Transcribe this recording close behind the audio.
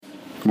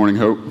Good morning,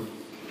 Hope.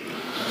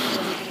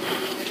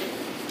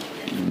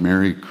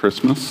 Merry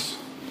Christmas.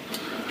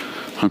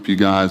 Hope you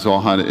guys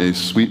all had a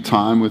sweet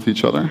time with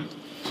each other.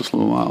 Just a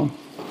little while.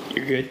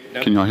 You're good.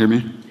 Nope. Can y'all hear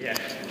me? Yeah.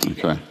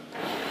 Okay.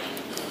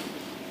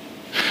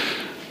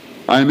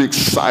 I'm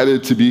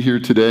excited to be here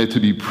today to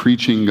be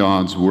preaching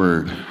God's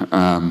Word.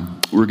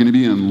 We're going to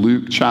be in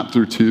Luke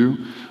chapter 2.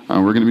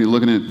 We're going to be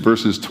looking at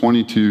verses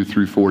 22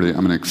 through 40.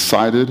 I'm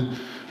excited.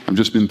 I've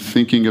just been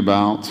thinking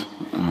about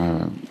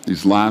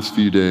these last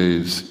few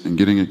days and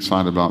getting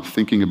excited about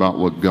thinking about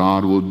what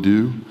God will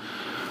do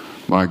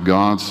by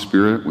God's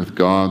Spirit with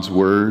God's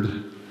Word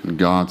and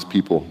God's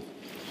people.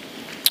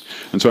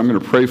 And so I'm going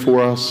to pray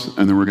for us,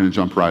 and then we're going to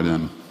jump right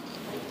in.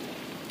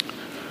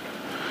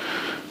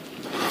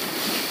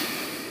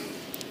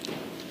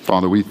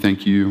 Father, we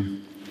thank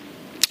you.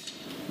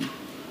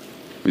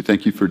 We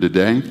thank you for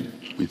today.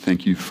 We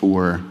thank you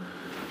for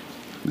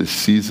this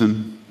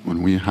season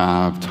when we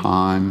have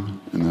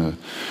time in the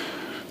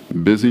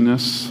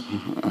busyness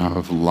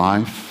of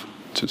life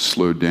to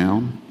slow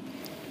down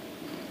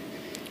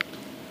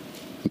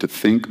and to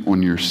think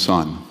on your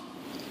Son,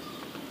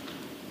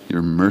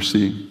 your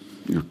mercy,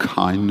 your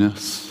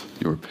kindness,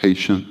 your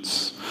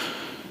patience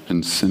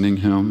in sending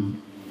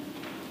him.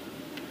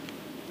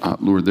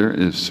 Lord, there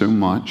is so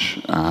much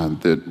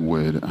that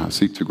would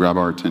seek to grab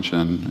our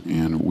attention,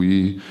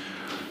 and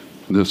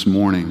this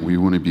morning, we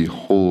want to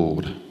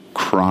behold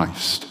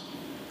Christ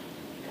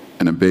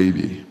and a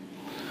baby.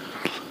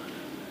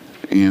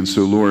 And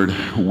so, Lord,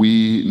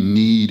 we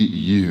need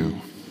you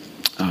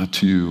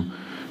to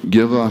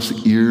give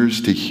us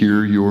ears to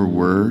hear your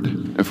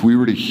word. If we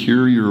were to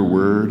hear your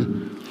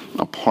word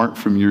apart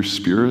from your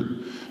Spirit,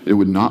 it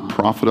would not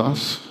profit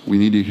us. We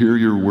need to hear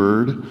your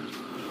word,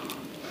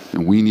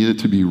 and we need it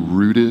to be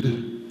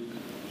rooted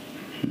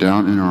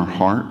down in our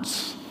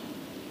hearts.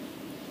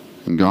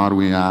 And God,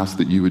 we ask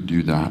that you would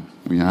do that.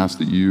 We ask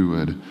that you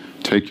would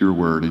take your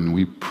word, and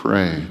we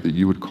pray that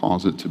you would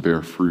cause it to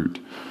bear fruit.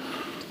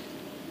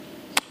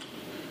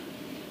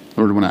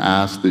 Lord, I want to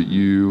ask that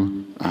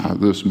you,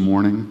 this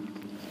morning,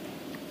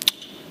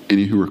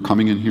 any who are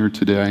coming in here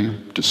today,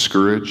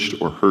 discouraged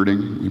or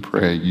hurting, we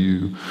pray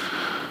you,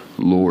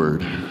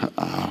 Lord,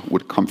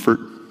 would comfort.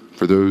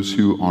 For those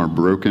who are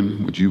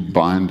broken, would you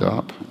bind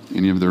up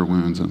any of their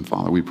wounds? And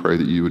Father, we pray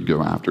that you would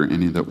go after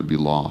any that would be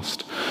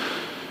lost.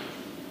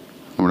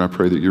 Lord, I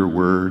pray that your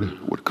word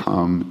would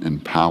come in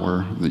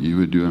power, that you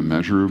would do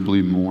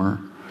immeasurably more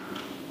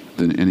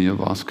than any of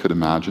us could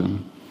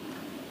imagine.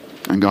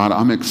 And God,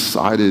 I'm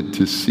excited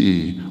to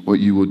see what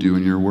you will do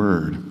in your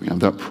word. We have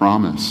that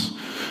promise.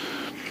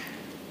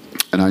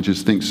 And I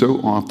just think so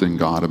often,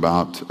 God,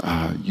 about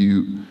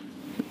you.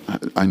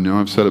 I know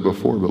I've said it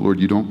before, but Lord,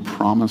 you don't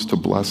promise to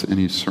bless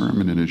any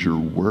sermon. It is your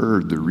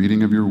word, the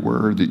reading of your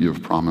word, that you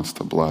have promised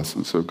to bless.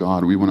 And so,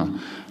 God, we want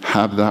to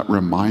have that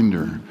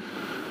reminder.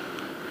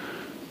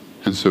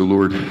 And so,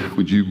 Lord,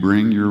 would you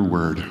bring your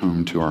word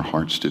home to our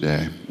hearts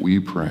today? We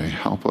pray,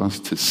 help us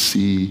to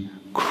see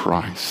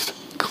Christ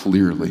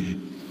clearly.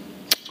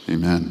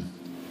 Amen.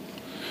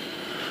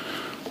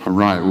 All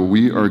right, well,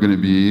 we are going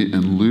to be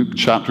in Luke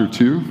chapter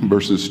 2,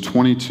 verses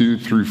 22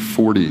 through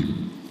 40.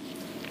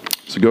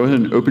 So go ahead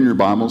and open your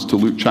Bibles to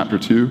Luke chapter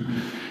 2.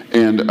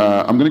 And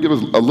I'm going to give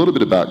us a little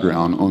bit of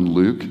background on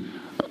Luke,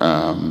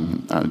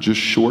 just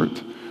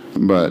short.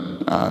 But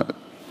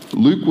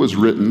Luke was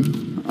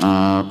written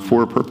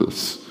for a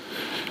purpose.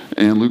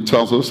 And Luke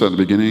tells us at the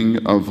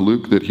beginning of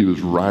Luke that he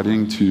was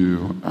writing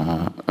to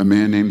a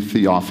man named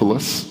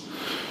Theophilus.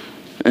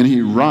 And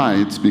he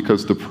writes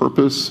because the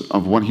purpose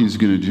of what he's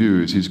going to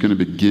do is he's going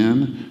to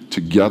begin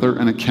to gather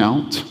an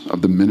account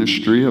of the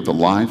ministry, of the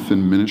life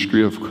and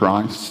ministry of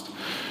Christ,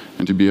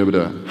 and to be able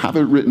to have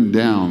it written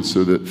down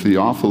so that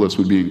Theophilus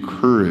would be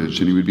encouraged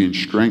and he would be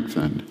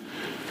strengthened.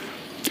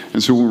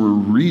 And so when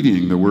we're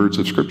reading the words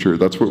of Scripture,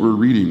 that's what we're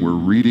reading. We're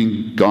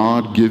reading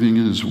God giving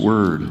his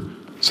word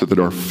so that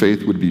our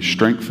faith would be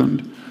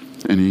strengthened,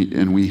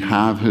 and we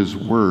have his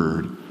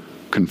word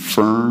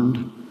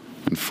confirmed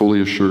and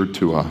fully assured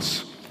to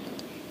us.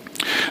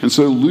 And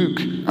so Luke,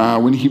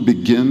 when he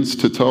begins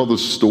to tell the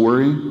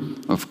story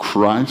of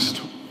Christ,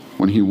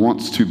 when he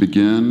wants to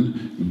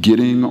begin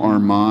getting our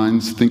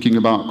minds thinking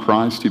about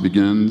Christ, he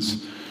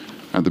begins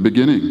at the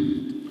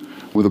beginning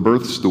with a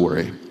birth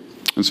story.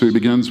 And so he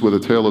begins with a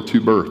tale of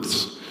two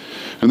births.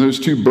 And those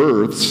two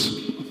births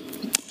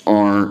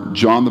are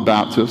John the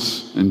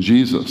Baptist and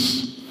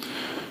Jesus.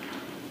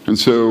 And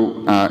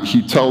so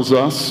he tells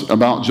us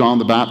about John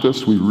the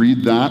Baptist. We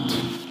read that.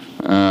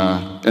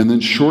 And then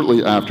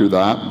shortly after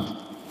that,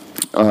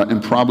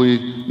 and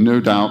probably no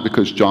doubt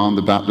because John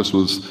the Baptist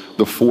was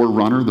the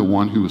forerunner, the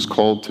one who was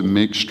called to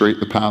make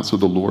straight the paths of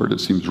the Lord, it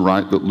seems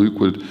right that Luke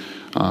would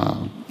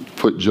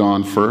put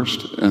John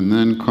first. And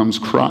then comes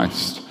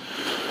Christ.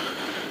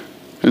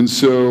 And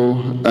so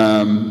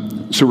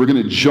we're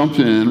going to jump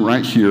in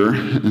right here.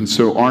 And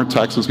so our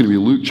text is going to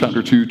be Luke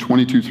chapter 2,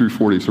 22 through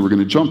 40. So we're going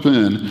to jump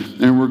in,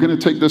 and we're going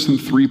to take this in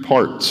three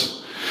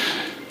parts.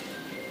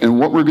 And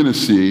what we're going to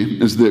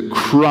see is that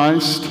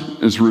Christ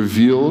is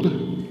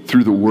revealed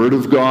through the Word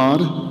of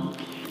God,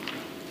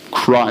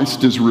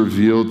 Christ is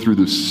revealed through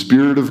the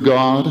Spirit of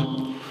God,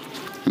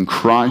 and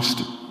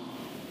Christ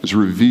is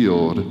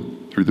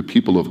revealed through the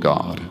people of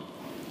God.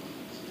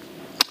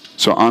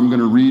 So I'm going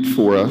to read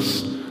for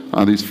us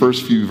these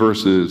first few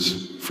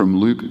verses from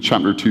Luke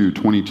chapter 2,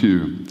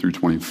 22 through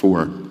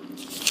 24.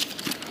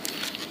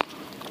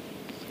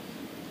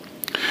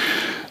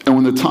 And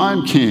when the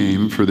time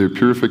came for their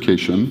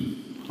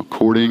purification,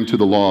 according to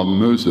the law of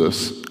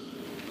Moses,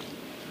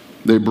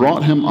 they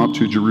brought him up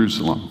to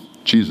Jerusalem,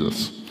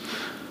 Jesus,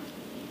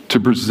 to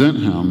present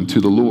him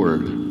to the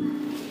Lord,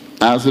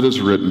 as it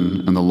is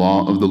written in the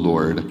law of the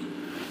Lord,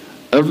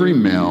 every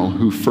male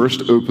who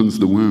first opens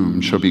the womb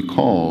shall be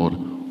called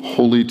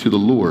holy to the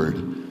Lord,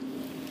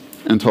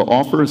 and to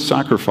offer a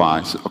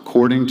sacrifice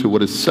according to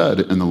what is said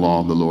in the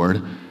law of the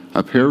Lord,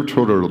 a pair of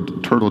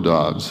turtle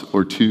doves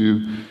or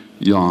 2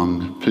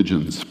 young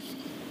pigeons.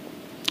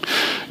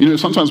 You know,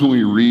 sometimes when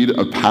we read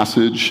a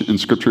passage in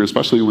Scripture,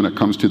 especially when it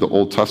comes to the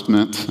Old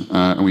Testament,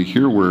 and we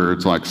hear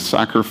words like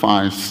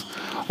sacrifice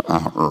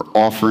or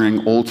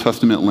offering, Old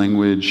Testament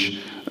language,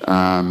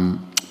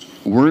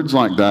 words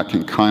like that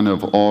can kind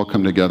of all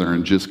come together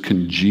and just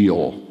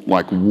congeal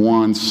like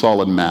one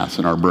solid mass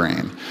in our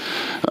brain.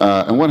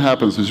 And what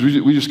happens is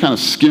we just kind of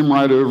skim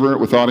right over it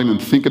without even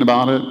thinking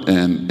about it,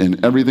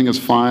 and everything is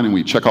fine, and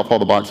we check off all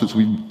the boxes,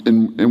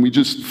 and we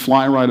just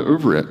fly right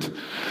over it.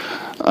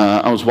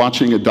 I was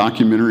watching a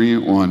documentary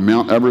on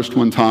Mount Everest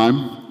one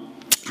time,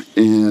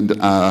 and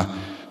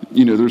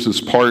you know, there's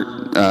this part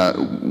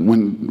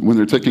when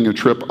they're taking a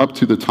trip up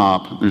to the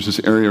top, there's this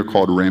area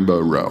called Rainbow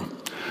Row.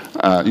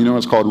 You know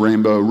it's called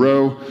Rainbow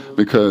Row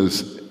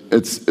because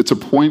it's a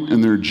point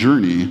in their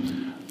journey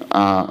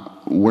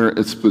where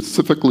it's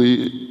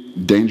specifically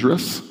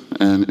dangerous.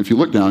 And if you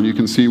look down, you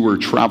can see where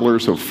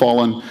travelers have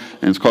fallen,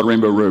 and it's called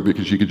Rainbow Row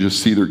because you could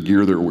just see their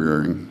gear they're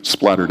wearing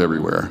splattered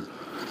everywhere.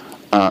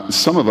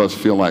 Some of us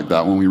feel like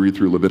that when we read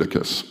through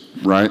Leviticus,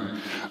 right?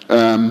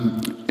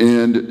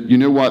 And you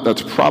know what?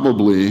 That's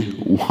probably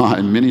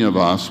why many of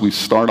us, we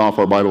start off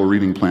our Bible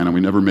reading plan and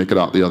we never make it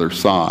out the other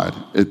side.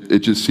 It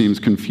just seems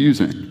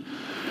confusing.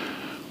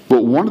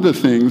 But one of the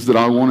things that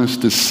I want us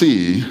to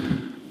see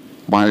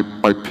by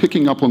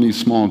picking up on these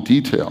small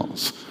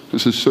details,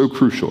 this is so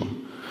crucial,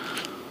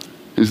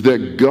 is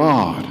that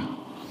God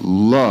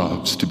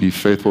loves to be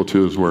faithful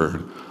to his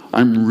word.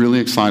 I'm really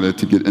excited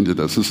to get into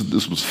this.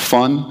 This was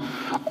fun,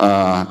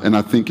 and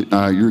I think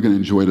you're going to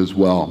enjoy it as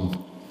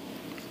well.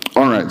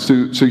 All right,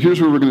 so here's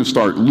where we're going to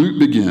start. Luke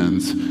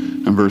begins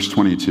in verse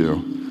 22,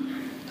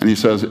 and he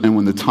says, and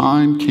when the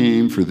time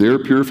came for their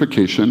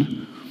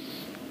purification,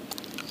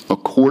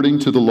 according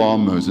to the law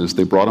of Moses,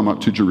 they brought him up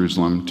to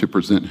Jerusalem to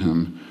present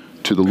him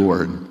to the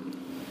Lord.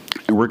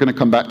 And we're going to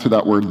come back to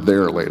that word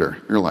there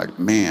later. You're like,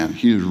 man,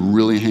 he is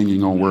really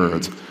hanging on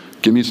words.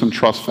 Give me some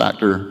trust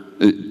factor.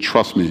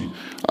 Trust me,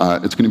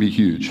 it's going to be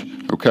huge,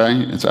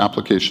 okay? It's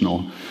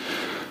applicational.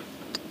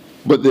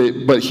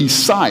 But he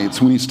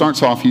cites, when he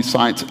starts off, he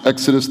cites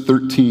Exodus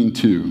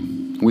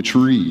 13:2, which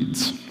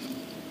reads,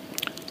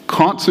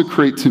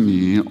 consecrate to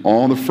me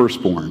all the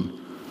firstborn,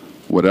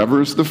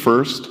 whatever is the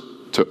first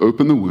to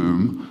open the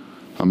womb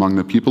among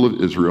the people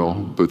of Israel,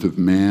 both of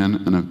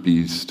man and of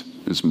beast,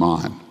 is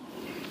mine.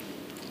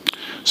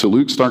 So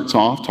Luke starts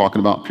off talking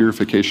about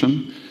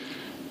purification,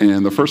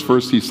 and the first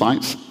verse he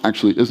cites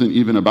actually isn't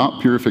even about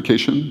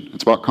purification,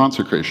 it's about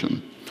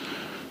consecration.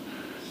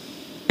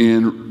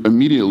 And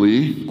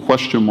immediately,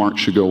 question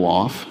marks should go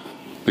off,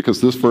 because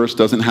this verse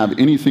doesn't have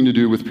anything to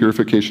do with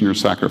purification or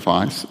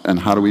sacrifice. And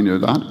how do we know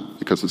that?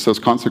 Because it says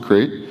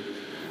consecrate.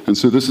 And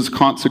so this is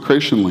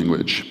consecration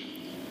language.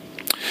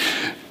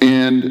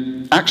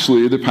 And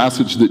actually, the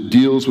passage that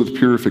deals with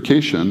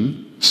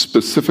purification,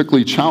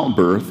 specifically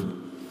childbirth,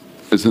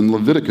 is in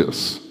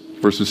Leviticus,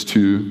 verses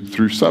 2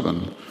 through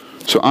 7.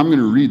 So I'm going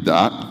to read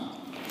that.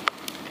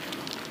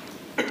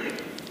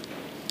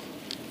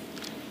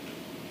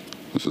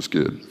 This is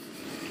good.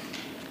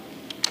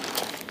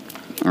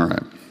 All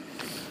right.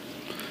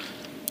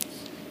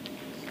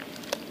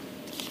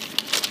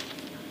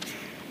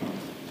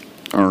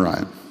 All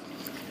right.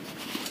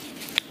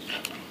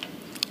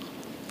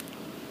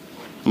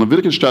 In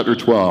Leviticus chapter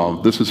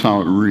 12, this is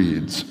how it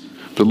reads.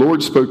 The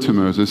Lord spoke to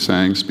Moses,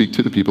 saying, speak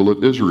to the people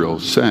of Israel,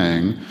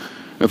 saying,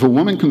 if a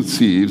woman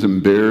conceives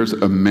and bears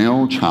a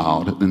male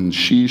child, then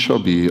she shall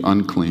be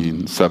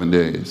unclean 7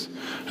 days.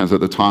 As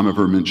at the time of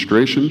her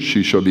menstruation,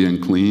 she shall be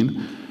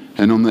unclean.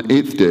 And on the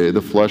 8th day,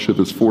 the flesh of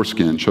his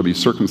foreskin shall be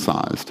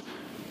circumcised.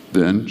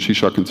 Then she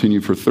shall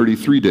continue for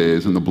 33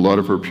 days in the blood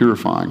of her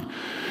purifying.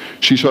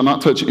 She shall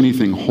not touch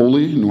anything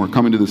holy, nor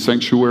come into the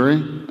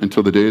sanctuary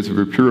until the days of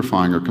her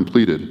purifying are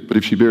completed. But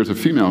if she bears a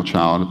female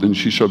child, then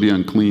she shall be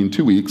unclean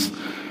 2 weeks,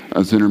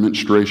 as in her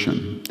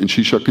menstruation, and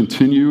she shall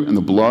continue in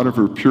the blood of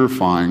her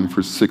purifying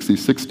for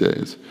 66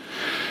 days.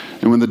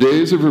 And when the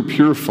days of her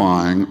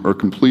purifying are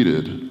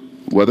completed,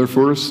 whether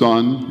for a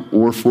son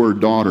or for a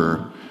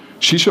daughter,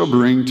 she shall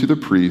bring to the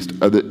priest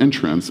at the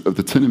entrance of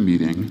the tent of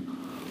meeting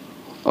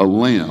a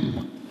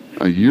lamb,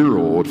 a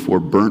year-old for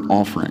burnt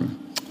offering,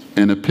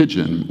 and a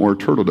pigeon or a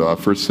turtle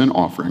dove for a sin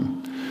offering.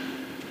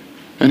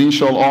 And he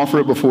shall offer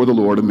it before the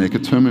Lord and make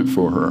atonement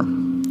for her.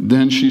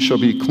 Then she shall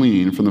be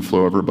clean from the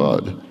flow of her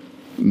blood.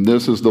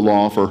 This is the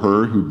law for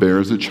her who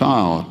bears a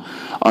child,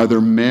 either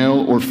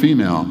male or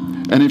female.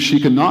 And if she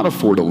cannot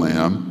afford a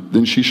lamb,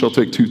 then she shall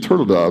take 2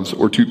 turtle doves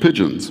or 2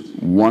 pigeons,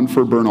 one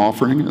for a burnt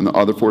offering and the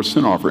other for a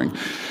sin offering.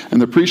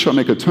 And the priest shall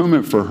make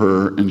atonement for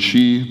her, and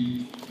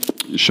she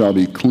shall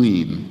be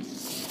clean.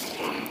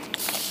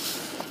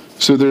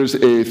 So there's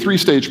a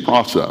 3-stage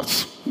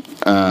process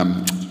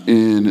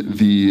in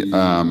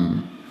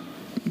the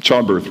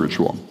childbirth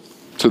ritual.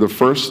 So the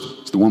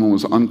first, the woman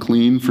was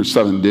unclean for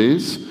 7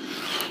 days.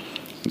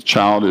 The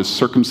child is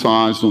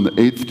circumcised on the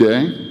 8th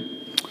day.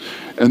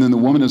 And then the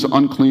woman is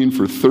unclean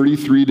for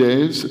 33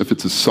 days, if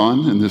it's a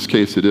son, in this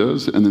case it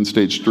is. And then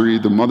stage 3,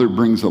 the mother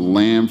brings a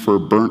lamb for a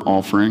burnt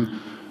offering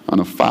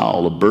and a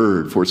fowl, a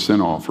bird, for a sin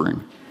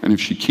offering. And if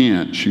she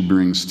can't, she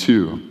brings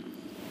 2.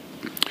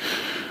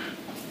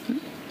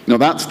 Now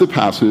that's the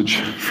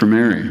passage for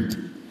Mary.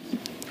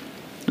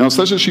 Now it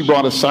says that she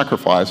brought a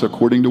sacrifice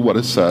according to what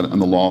is said in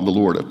the law of the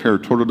Lord, a pair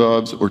of turtle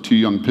doves or 2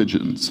 young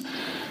pigeons.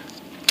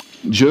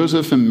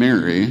 Joseph and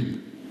Mary,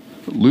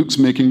 Luke's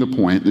making the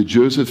point that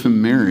Joseph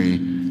and Mary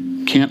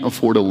can't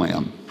afford a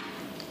lamb.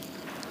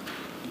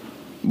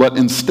 But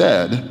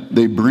instead,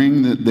 they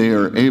bring that they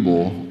are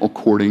able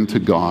according to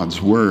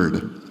God's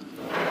word.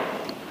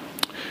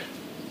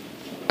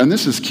 And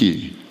this is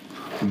key.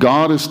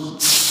 God is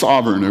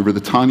sovereign over the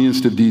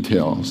tiniest of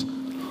details.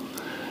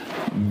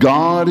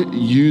 God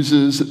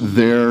uses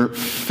their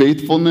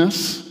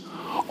faithfulness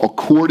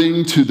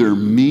according to their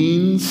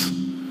means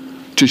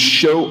to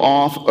show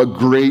off a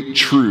great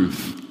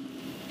truth.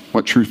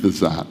 What truth is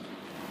that?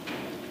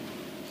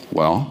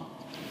 Well,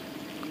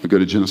 we go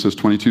to Genesis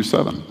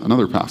 22:7,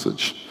 another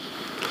passage.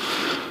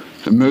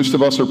 And most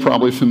of us are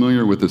probably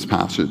familiar with this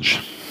passage.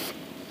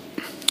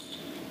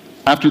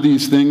 After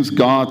these things,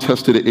 God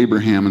tested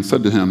Abraham and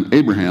said to him,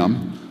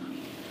 "Abraham,"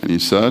 and he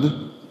said,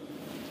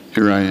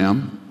 "Here I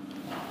am."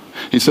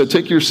 He said,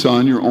 "Take your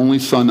son, your only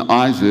son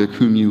Isaac,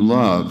 whom you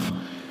love,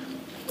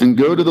 and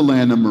go to the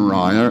land of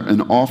Moriah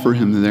and offer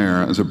him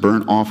there as a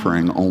burnt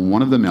offering on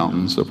one of the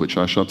mountains of which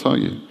I shall tell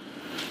you."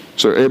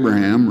 So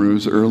Abraham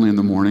rose early in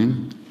the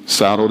morning,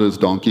 saddled his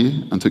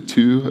donkey, and took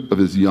 2 of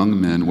his young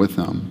men with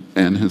him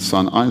and his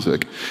son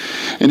Isaac.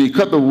 And he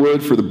cut the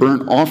wood for the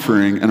burnt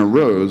offering and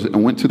arose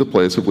and went to the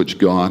place of which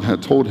God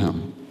had told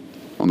him.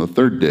 On the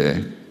 3rd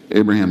day,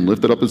 Abraham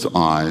lifted up his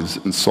eyes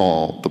and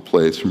saw the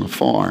place from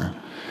afar.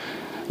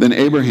 Then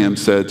Abraham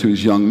said to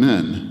his young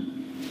men,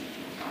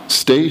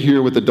 "Stay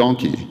here with the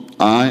donkey.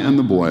 I and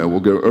the boy will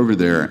go over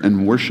there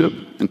and worship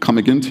and come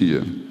again to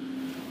you."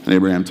 And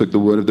Abraham took the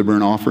wood of the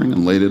burnt offering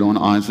and laid it on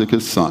Isaac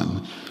his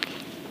son.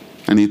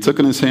 And he took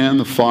in his hand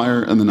the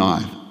fire and the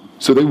knife.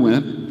 So they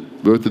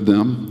went, both of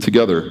them,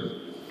 together.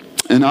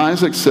 And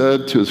Isaac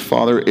said to his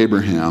father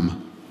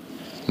Abraham,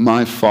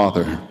 "My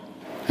father."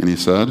 And he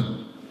said,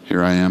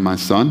 "Here I am, my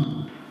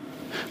son.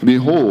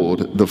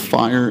 Behold, the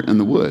fire and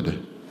the wood.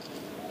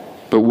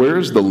 But where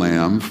is the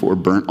lamb for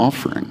burnt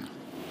offering?"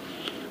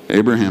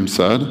 Abraham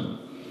said,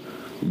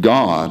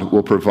 "God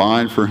will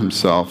provide for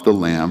himself the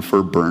lamb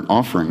for burnt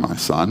offering, my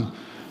son."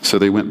 So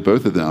they went,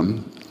 both of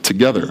them,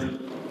 together.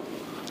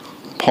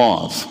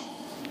 Pause.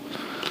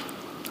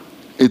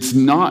 It's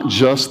not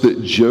just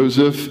that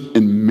Joseph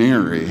and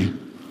Mary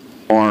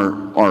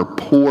are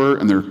poor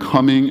and they're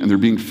coming and they're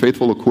being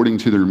faithful according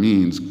to their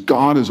means.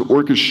 God is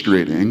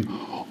orchestrating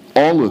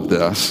all of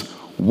this.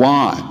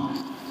 Why?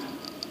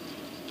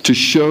 To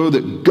show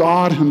that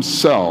God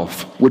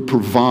himself would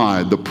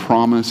provide the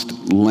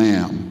promised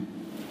lamb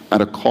at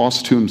a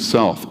cost to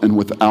himself and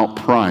without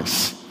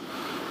price.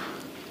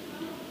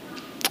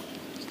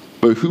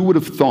 But who would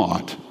have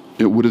thought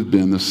it would have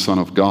been the Son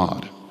of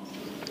God?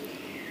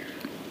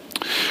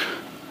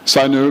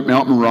 Side note,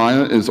 Mount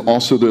Moriah is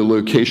also the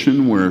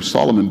location where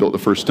Solomon built the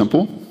first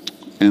temple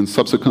and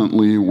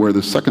subsequently where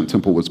the second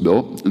temple was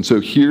built. And so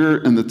here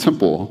in the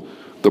temple,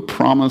 the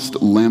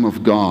promised Lamb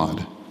of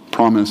God,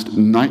 promised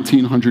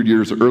 1900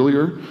 years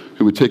earlier,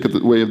 who would take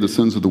away of the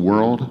sins of the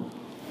world,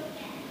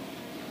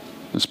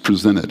 is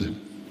presented.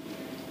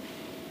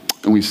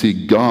 And we see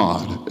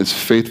God is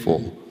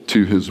faithful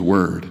to his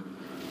word.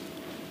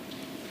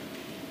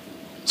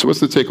 So what's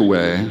the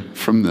takeaway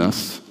from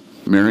this?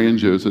 Mary and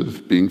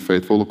Joseph being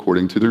faithful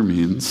according to their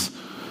means,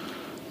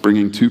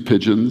 bringing 2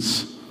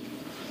 pigeons.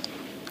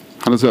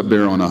 How does that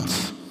bear on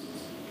us?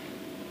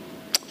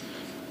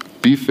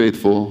 Be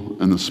faithful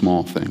in the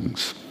small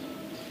things.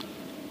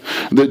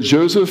 That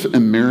Joseph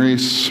and Mary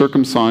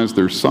circumcised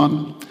their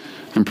son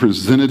and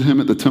presented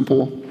him at the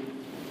temple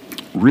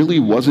really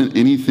wasn't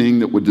anything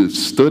that would have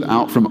stood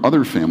out from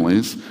other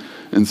families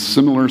in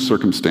similar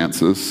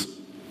circumstances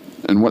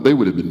and what they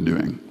would have been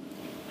doing.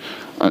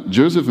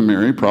 Joseph and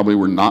Mary probably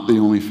were not the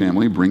only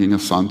family bringing a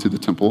son to the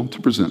temple to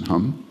present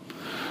him.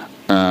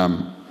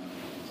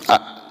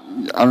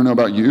 I don't know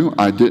about you.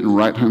 I didn't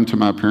write home to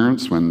my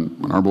parents when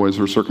our boys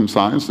were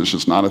circumcised. It's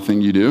just not a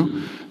thing you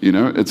do. You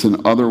know, it's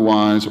an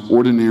otherwise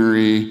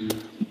ordinary,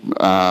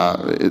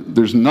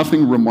 there's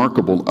nothing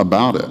remarkable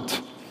about it.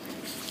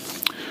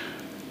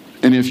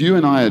 And if you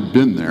and I had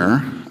been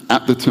there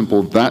at the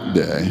temple that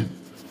day,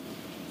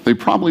 they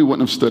probably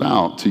wouldn't have stood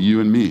out to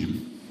you and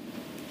me.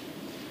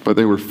 But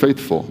they were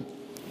faithful,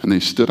 and they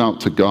stood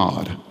out to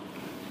God,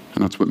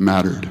 and that's what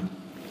mattered.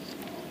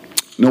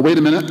 No, wait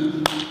a minute.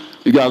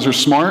 You guys are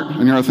smart,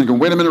 and you're thinking,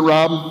 wait a minute,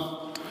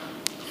 Rob.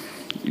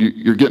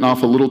 You're getting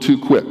off a little too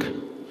quick.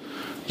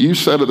 You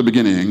said at the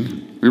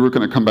beginning, we were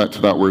going to come back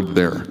to that word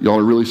there. Y'all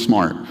are really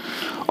smart.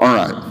 All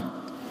right.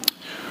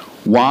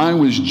 Why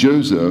was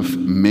Joseph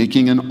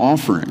making an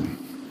offering?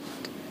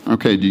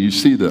 Okay, do you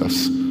see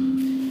this?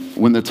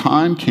 When the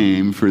time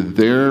came for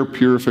their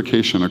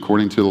purification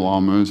according to the law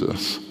of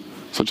Moses,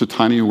 such a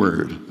tiny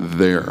word,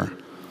 there.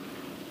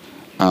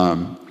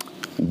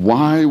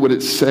 Why would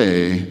it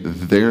say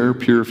their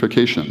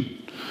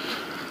purification?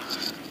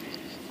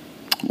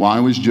 Why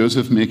was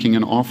Joseph making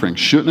an offering?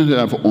 Shouldn't it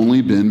have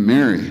only been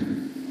Mary?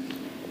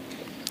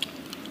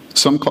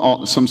 Some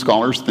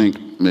scholars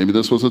think maybe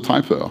this was a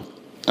typo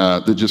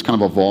that just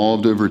kind of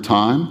evolved over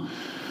time.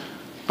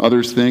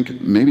 Others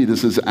think maybe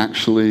this is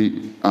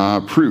actually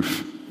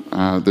proof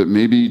that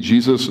maybe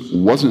Jesus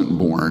wasn't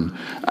born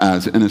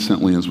as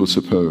innocently as was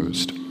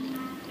supposed.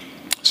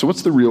 So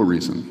what's the real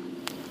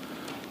reason?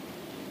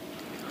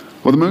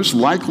 Well, the most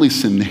likely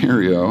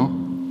scenario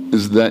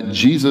is that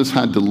Joseph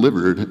had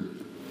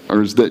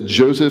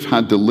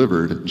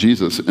delivered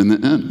Jesus in the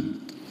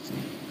inn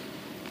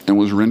and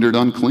was rendered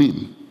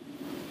unclean.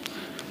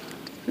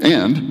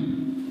 And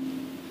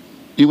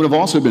he would have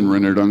also been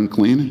rendered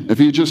unclean if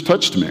he had just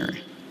touched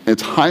Mary.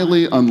 It's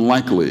highly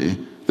unlikely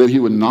that he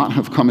would not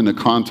have come into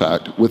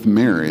contact with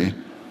Mary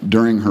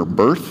during her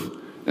birth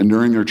and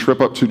during their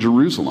trip up to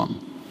Jerusalem.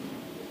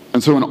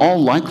 And so in all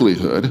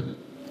likelihood,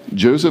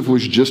 Joseph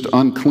was just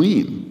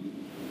unclean.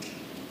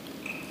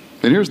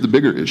 And here's the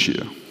bigger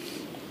issue.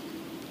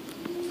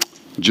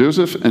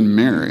 Joseph and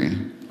Mary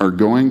are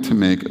going to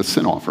make a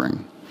sin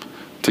offering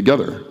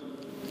together,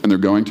 and they're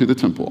going to the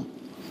temple.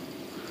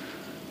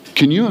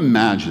 Can you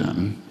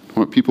imagine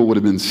what people would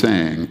have been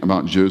saying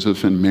about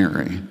Joseph and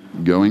Mary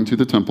going to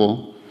the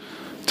temple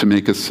to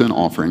make a sin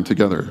offering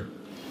together?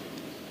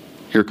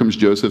 Here comes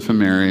Joseph and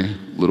Mary,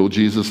 little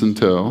Jesus in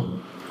tow,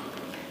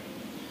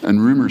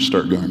 and rumors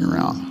start going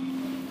around.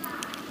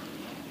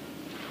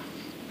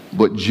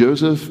 But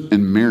Joseph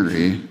and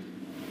Mary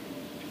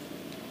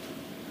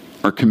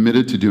are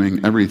committed to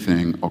doing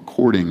everything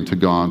according to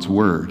God's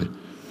word,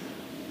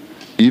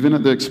 even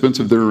at the expense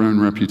of their own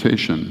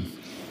reputation.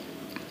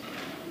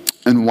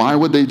 And why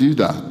would they do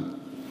that?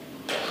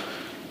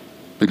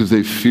 Because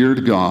they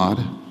feared God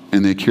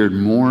and they cared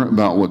more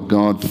about what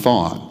God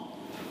thought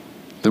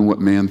than what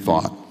man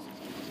thought.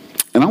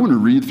 And I want to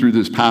read through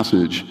this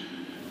passage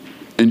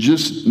and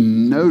just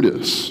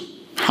notice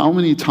how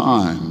many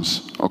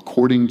times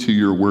according to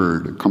your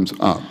word comes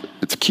up.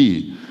 It's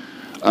key.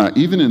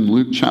 Even in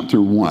Luke chapter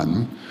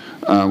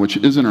 1, which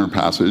isn't our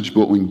passage,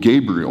 but when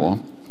Gabriel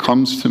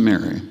comes to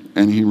Mary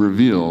and he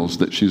reveals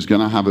that she's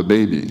going to have a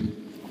baby,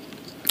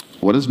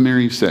 what does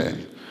Mary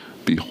say?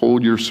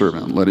 Behold your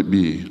servant, let it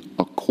be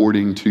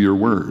according to your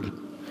word.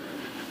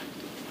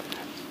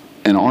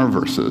 In our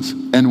verses,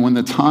 and when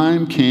the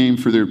time came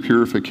for their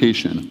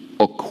purification,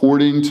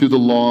 according to the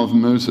law of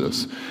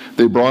Moses,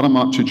 they brought him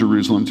up to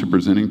Jerusalem to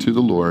presenting to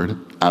the Lord,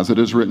 as it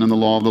is written in the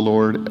law of the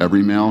Lord,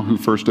 every male who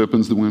first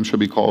opens the womb shall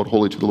be called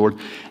holy to the Lord,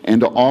 and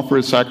to offer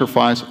a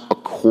sacrifice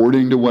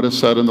according to what is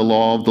said in the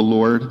law of the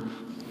Lord.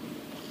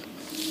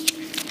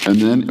 And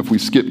then if we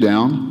skip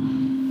down,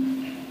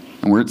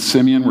 and we're at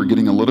Simeon, we're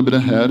getting a little bit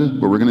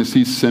ahead, but we're going to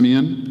see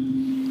Simeon.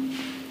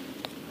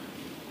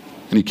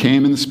 And he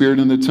came in the spirit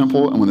in the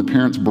temple, and when the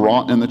parents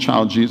brought in the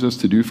child Jesus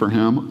to do for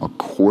him,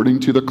 according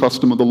to the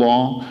custom of the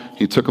law,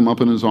 he took him up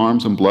in his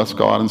arms and blessed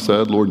God and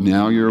said, Lord,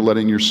 now you're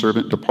letting your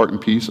servant depart in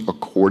peace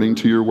according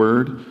to your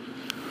word.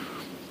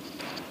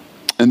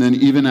 And then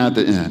even at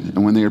the end,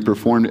 and when they had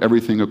performed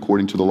everything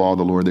according to the law of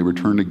the Lord, they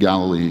returned to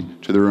Galilee,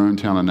 to their own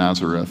town of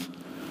Nazareth.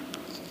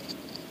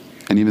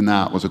 And even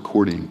that was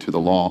according to the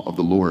law of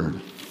the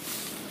Lord.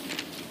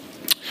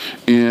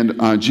 And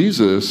why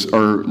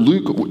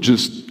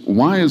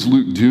is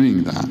Luke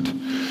doing that?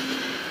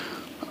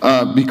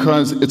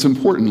 Because it's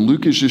important.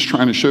 Luke is just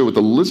trying to show with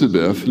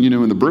Elizabeth,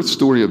 in the birth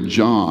story of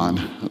John,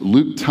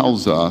 Luke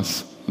tells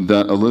us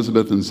that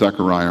Elizabeth and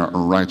Zechariah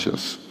are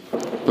righteous.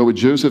 But with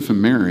Joseph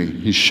and Mary,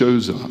 he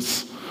shows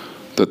us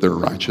that they're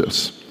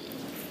righteous.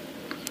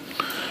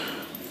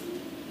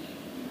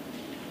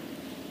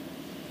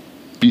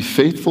 Be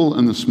faithful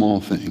in the small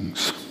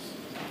things,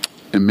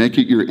 and make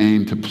it your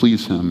aim to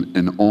please him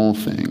in all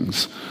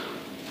things,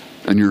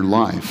 and your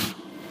life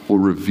will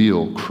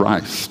reveal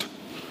Christ.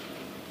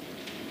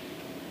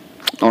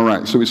 All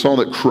right, so we saw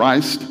that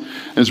Christ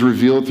is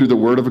revealed through the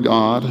Word of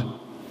God,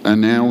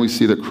 and now we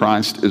see that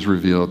Christ is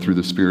revealed through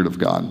the Spirit of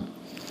God.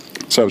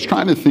 So I was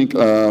trying to think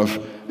of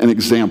an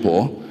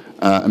example,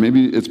 and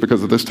maybe it's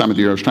because of this time of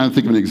the year, I was trying to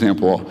think of an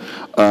example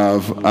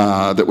of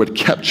that would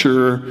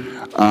capture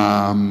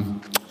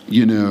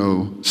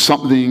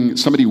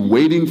somebody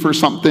waiting for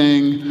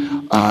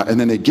something, and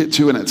then they get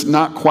to it, and it's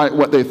not quite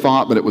what they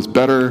thought, but it was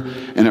better.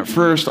 And at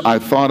first, I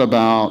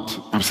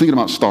was thinking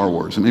about Star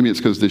Wars, and maybe it's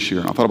because this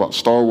year, and I thought about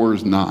Star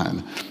Wars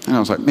 9. And I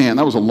was like, man,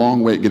 that was a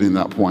long wait getting to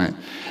that point.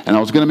 And I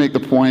was going to make the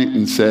point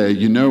and say,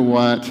 you know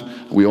what?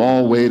 We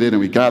all waited, and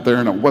we got there,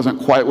 and it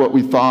wasn't quite what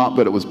we thought,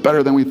 but it was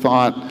better than we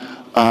thought,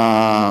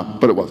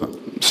 but it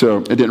wasn't. So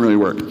it didn't really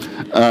work.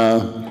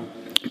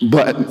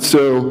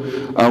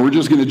 We're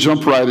just going to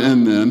jump right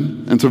in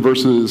then into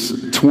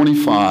verses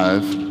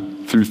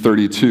 25 through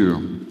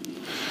 32.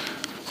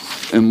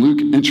 And Luke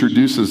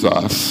introduces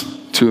us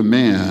to a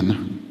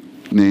man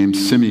named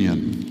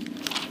Simeon.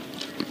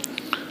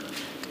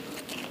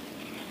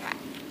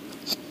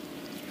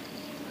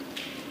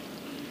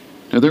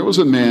 Now there was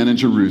a man in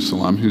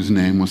Jerusalem whose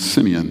name was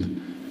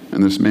Simeon,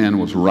 and this man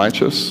was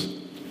righteous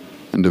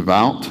and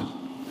devout,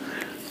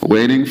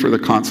 waiting for the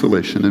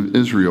consolation of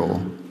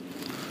Israel.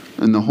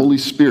 And the Holy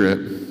Spirit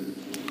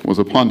was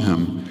upon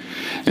him.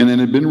 And it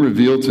had been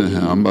revealed to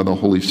him by the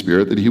Holy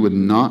Spirit that he would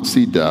not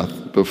see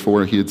death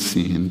before he had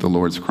seen the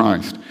Lord's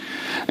Christ.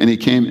 And he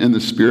came in the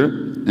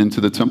Spirit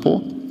into the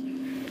temple.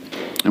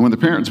 And when the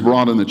parents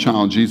brought in the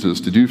child Jesus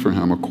to do for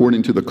him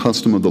according to the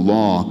custom of the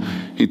law,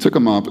 he took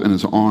him up in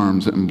his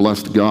arms and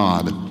blessed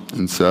God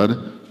and said,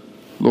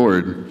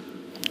 Lord,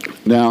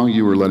 now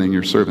you are letting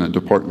your servant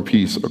depart in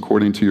peace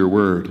according to your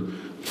word.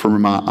 For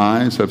my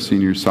eyes have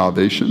seen your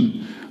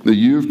salvation, that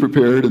you have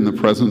prepared in the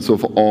presence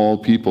of all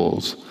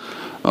peoples,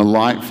 a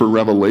light for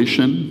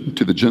revelation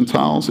to the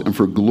Gentiles and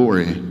for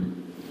glory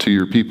to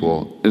your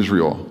people,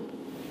 Israel.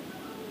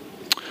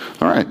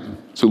 All right,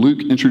 so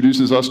Luke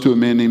introduces us to a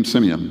man named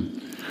Simeon.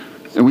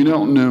 And we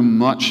don't know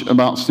much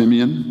about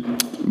Simeon,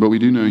 but we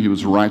do know he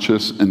was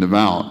righteous and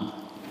devout.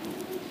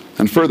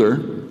 And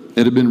further,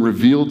 it had been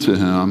revealed to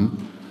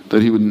him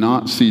that he would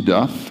not see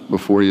death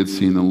before he had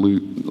seen the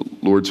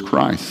Lord's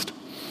Christ.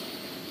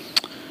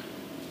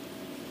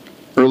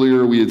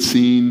 Earlier we had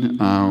seen,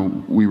 I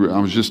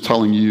was just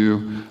telling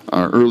you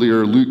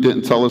earlier, Luke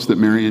didn't tell us that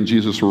Mary and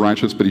Jesus were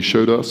righteous, but he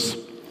showed us.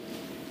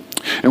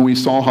 And we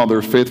saw how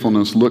their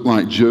faithfulness looked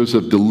like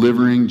Joseph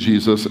delivering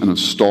Jesus in a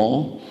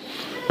stall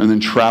and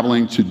then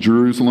traveling to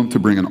Jerusalem to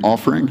bring an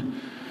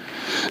offering.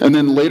 And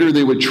then later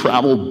they would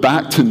travel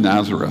back to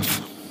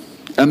Nazareth.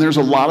 And there's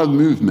a lot of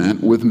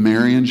movement with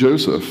Mary and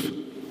Joseph.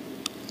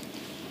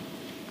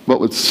 But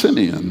with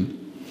Simeon,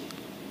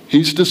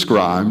 he's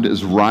described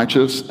as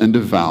righteous and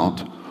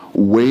devout,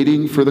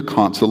 waiting for the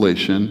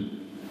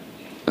consolation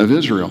of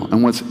Israel.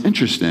 And what's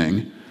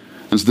interesting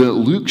is that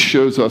Luke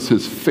shows us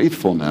his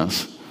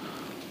faithfulness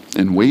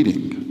in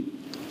waiting.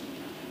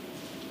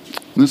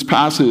 This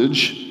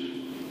passage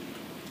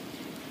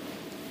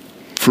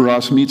for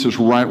us meets us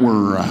right where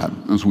we're at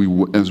as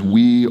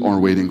we are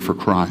waiting for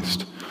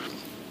Christ.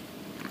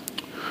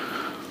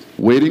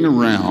 Waiting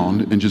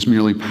around and just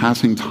merely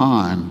passing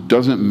time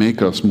doesn't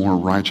make us more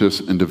righteous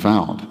and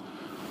devout.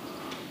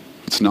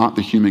 It's not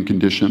the human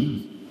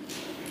condition,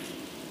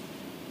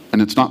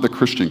 and it's not the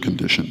Christian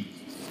condition.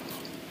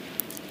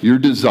 Your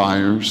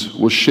desires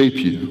will shape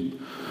you.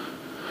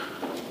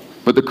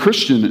 But the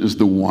Christian is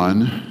the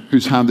one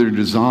who's had their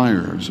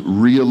desires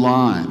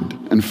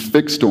realigned and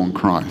fixed on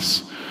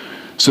Christ,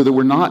 so that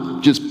we're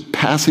not just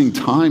passing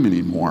time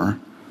anymore,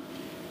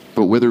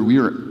 but whether we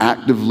are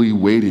actively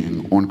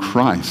waiting on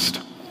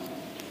Christ.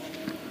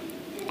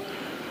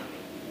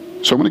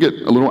 So I'm going to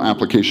get a little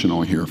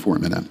applicational here for a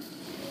minute.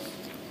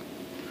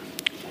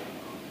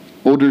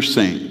 Older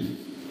saint,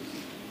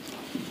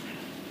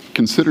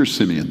 consider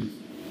Simeon.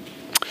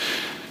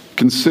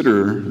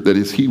 Consider that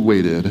as he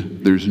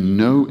waited, there's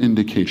no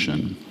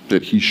indication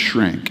that he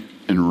shrank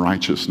in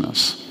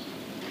righteousness,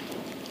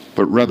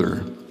 but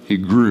rather he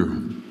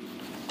grew.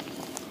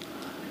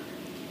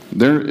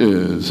 There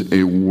is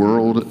a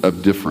world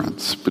of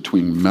difference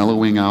between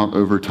mellowing out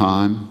over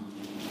time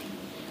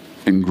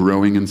and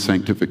growing in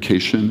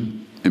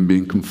sanctification and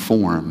being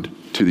conformed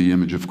to the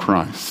image of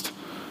Christ.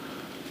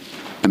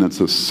 And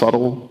it's a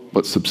subtle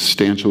but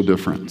substantial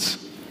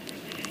difference.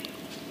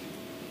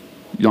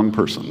 Young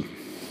person,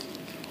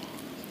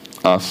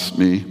 us,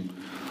 me,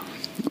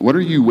 what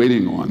are you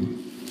waiting on?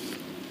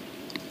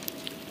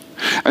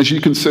 As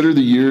you consider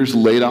the years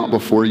laid out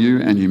before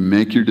you and you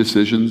make your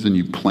decisions and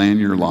you plan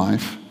your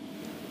life,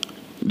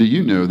 do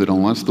you know that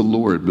unless the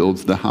Lord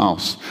builds the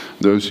house,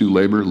 those who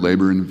labor,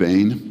 labor in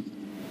vain?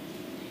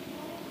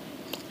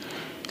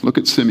 Look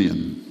at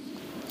Simeon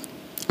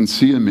and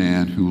see a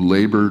man who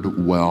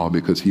labored well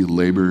because he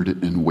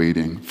labored in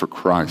waiting for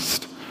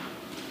Christ.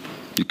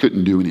 You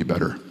couldn't do any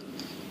better.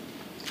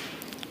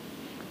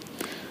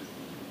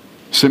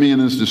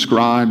 Simeon is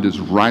described as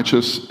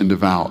righteous and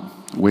devout,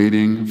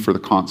 waiting for the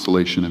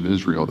consolation of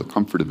Israel, the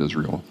comfort of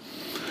Israel.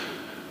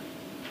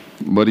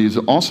 But he's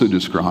also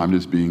described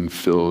as being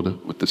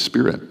filled with the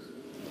Spirit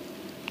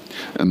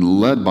and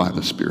led by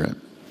the Spirit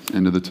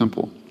into the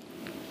temple.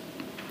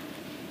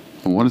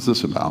 And what is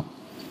this about?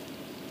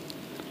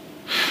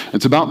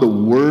 It's about the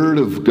Word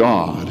of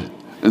God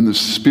and the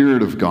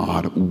Spirit of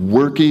God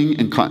working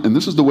and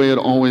this is the way it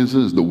always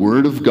is. The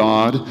Word of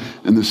God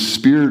and the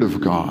Spirit of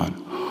God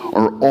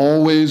are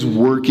always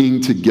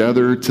working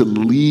together to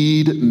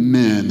lead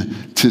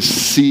men to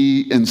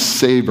see and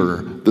savor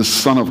the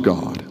Son of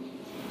God.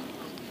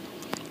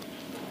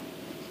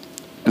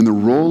 And the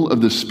role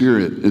of the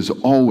Spirit is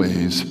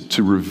always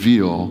to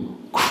reveal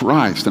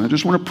Christ. And I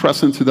just want to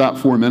press into that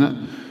for a minute.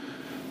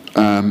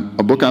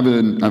 A book I've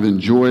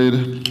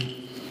enjoyed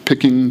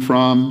picking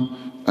from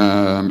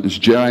is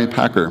J.I.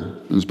 Packer.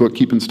 His book,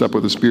 Keep in Step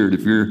with the Spirit.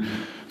 If you've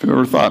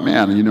ever thought,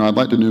 man, I'd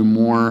like to know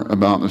more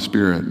about the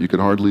Spirit, you could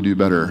hardly do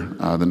better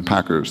than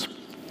Packer's.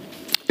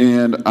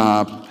 And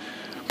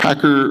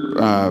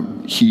Packer,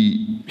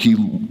 he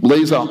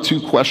lays out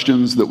two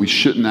questions that we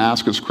shouldn't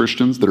ask as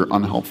Christians that are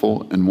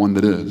unhelpful, and one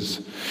that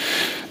is.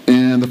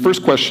 And the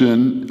first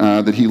question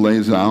that he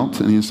lays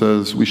out, and he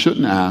says, we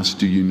shouldn't ask,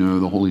 do you know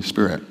the Holy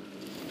Spirit?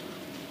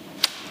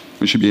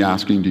 We should be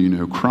asking, do you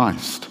know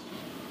Christ?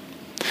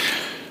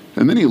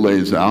 And then he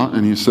lays out,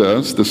 and he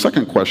says, the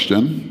second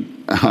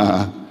question,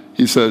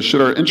 he says,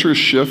 should our interest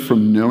shift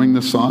from knowing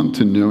the Son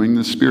to knowing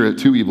the Spirit?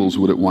 Two evils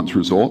would at once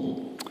result.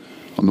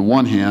 On the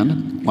one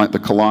hand, like the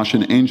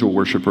Colossian angel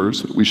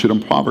worshipers, we should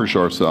impoverish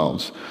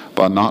ourselves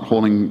by not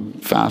holding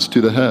fast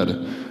to the head,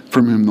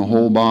 from whom the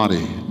whole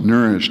body,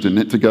 nourished and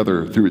knit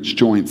together through its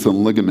joints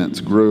and ligaments,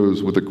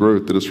 grows with a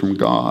growth that is from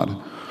God.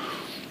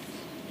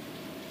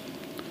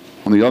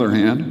 On the other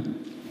hand,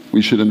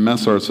 we should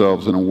immerse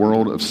ourselves in a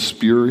world of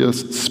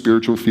spurious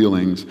spiritual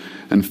feelings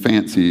and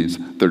fancies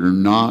that are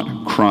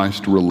not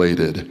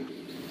Christ-related.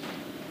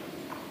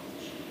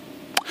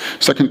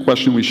 Second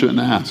question we shouldn't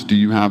ask, do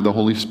you have the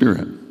Holy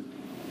Spirit?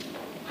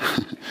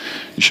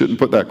 You shouldn't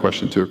put that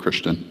question to a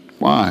Christian.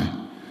 Why?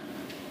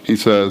 He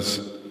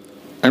says,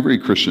 every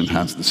Christian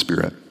has the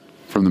Spirit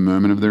from the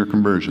moment of their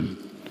conversion.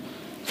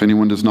 If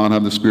anyone does not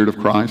have the Spirit of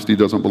Christ, he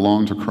doesn't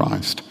belong to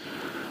Christ.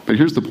 But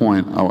here's the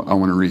point I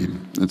want to read.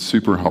 It's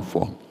super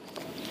helpful.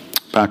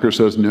 Packer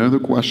says, no, the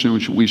question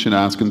which we should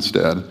ask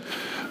instead,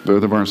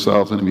 both of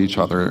ourselves and of each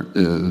other,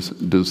 is,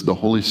 does the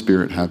Holy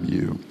Spirit have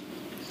you?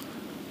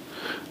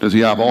 Does he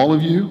have all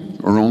of you,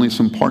 or only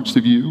some parts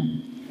of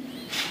you?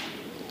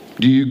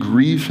 Do you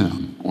grieve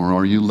him, or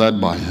are you led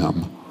by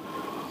him?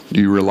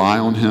 Do you rely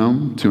on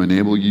him to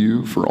enable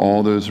you for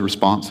all those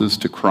responses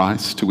to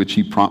Christ to which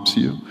he prompts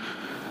you?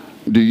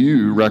 Do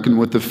you reckon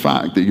with the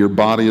fact that your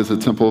body is a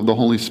temple of the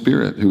Holy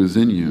Spirit who is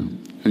in you,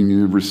 whom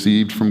you have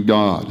received from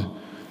God?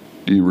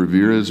 Do you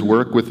revere his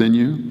work within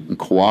you and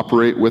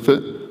cooperate with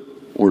it,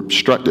 or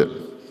obstruct it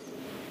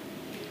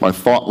by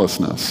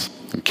thoughtlessness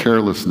and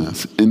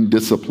carelessness,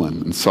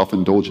 indiscipline, and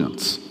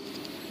self-indulgence?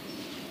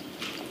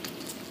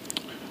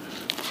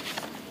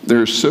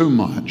 There's so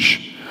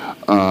much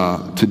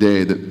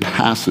today that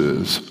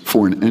passes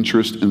for an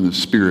interest in the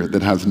Spirit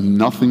that has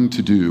nothing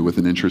to do with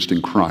an interest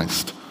in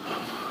Christ.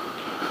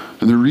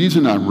 And the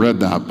reason I read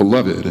that,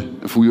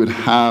 beloved, if we would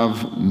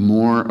have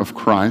more of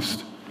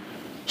Christ,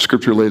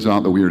 Scripture lays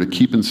out that we are to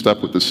keep in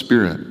step with the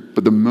Spirit.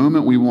 But the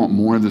moment we want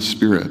more of the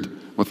Spirit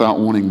without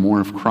wanting more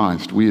of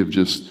Christ,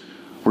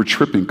 we're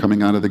tripping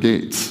coming out of the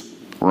gates.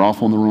 We're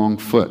off on the wrong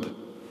foot.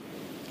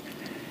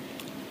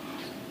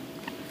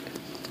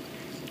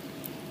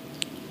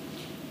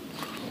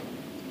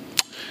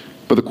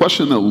 But the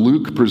question that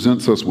Luke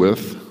presents us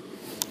with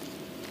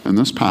in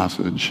this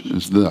passage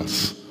is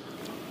this: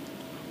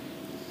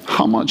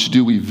 how much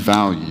do we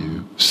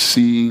value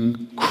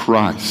seeing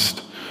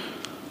Christ?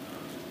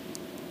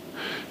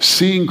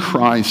 Seeing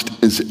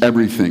Christ is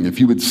everything. If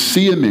you would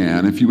see a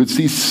man, if you would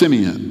see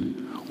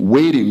Simeon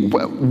waiting,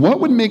 what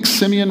would make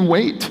Simeon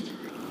wait?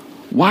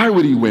 Why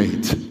would he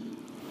wait?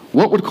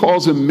 What would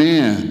cause a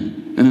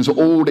man in his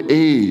old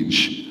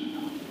age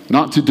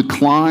not to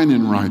decline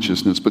in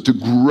righteousness, but to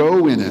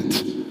grow in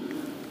it?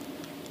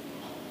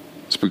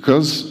 It's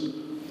because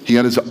he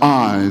had his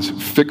eyes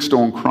fixed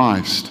on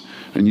Christ.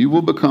 And you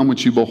will become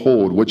what you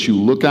behold. What you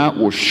look at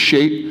will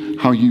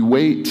shape how you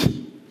wait.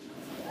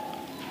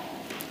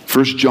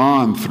 1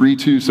 John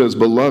 3:2 says,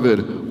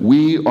 beloved,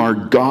 we are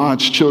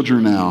God's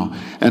children now,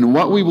 and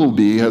what we will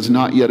be has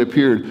not yet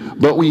appeared.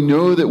 But we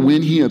know that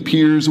when he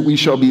appears, we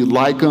shall be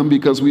like him,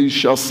 because we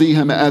shall see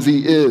him as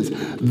he is.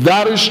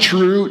 That is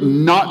true,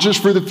 not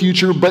just for the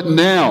future, but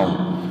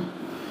now.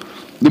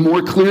 The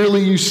more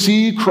clearly you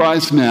see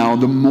Christ now,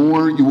 the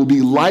more you will be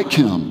like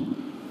him.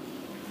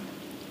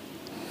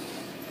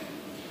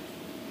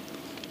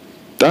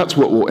 That's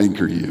what will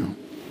anchor you.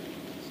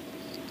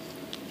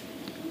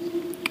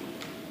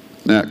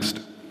 Next.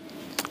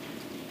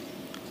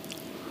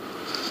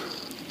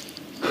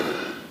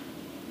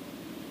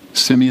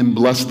 Simeon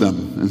blessed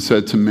them and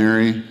said to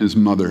Mary, his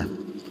mother,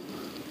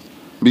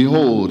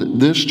 behold,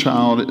 this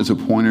child is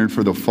appointed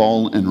for the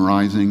fall and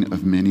rising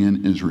of many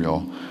in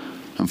Israel,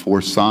 and for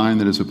a sign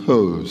that is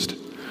opposed.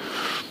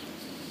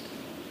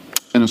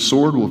 And a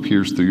sword will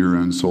pierce through your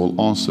own soul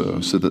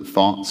also, so that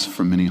thoughts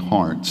from many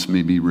hearts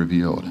may be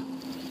revealed.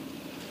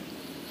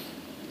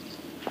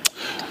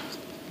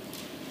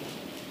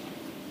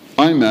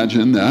 I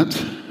imagine that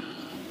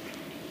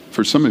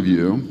for some of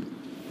you,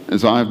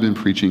 as I've been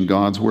preaching,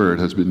 God's word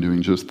has been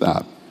doing just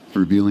that,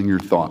 revealing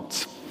your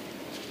thoughts.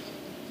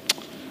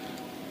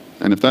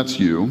 And if that's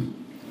you,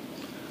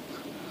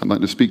 I'd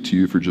like to speak to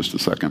you for just a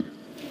second.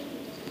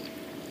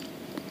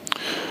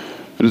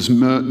 It is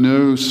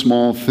no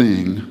small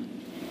thing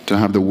to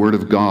have the Word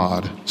of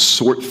God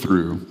sort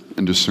through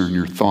and discern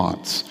your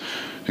thoughts.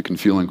 It can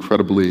feel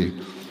incredibly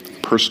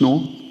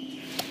personal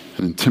and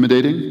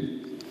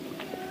intimidating.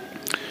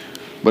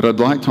 But I'd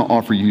like to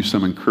offer you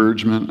some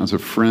encouragement as a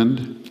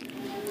friend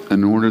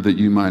in order that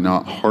you might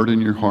not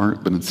harden your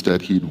heart, but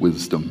instead heed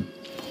wisdom.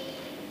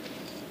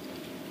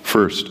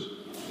 First,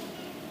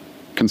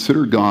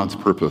 consider God's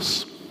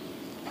purpose.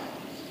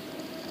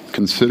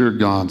 Consider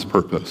God's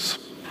purpose.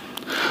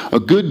 A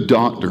good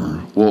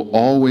doctor will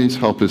always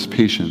help his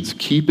patients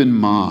keep in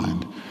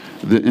mind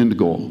the end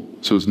goal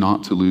so as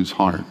not to lose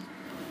heart.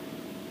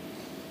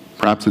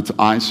 Perhaps it's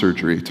eye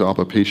surgery to help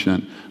a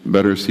patient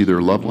better see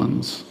their loved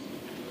ones,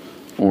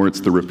 or it's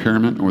the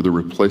repairment or the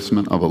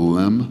replacement of a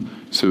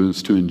limb so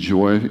as to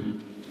enjoy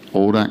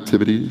old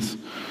activities,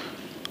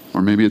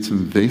 or maybe it's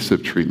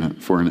invasive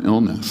treatment for an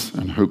illness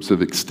in hopes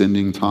of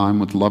extending time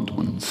with loved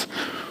ones.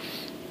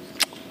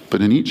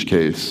 But in each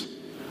case,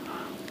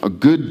 a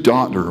good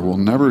doctor will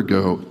never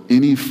go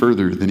any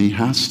further than he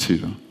has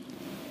to.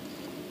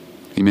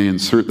 He may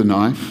insert the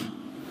knife,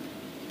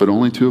 but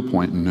only to a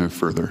point and no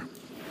further.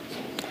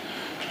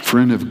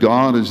 Friend, if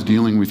God is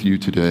dealing with you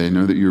today,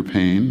 know that your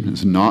pain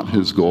is not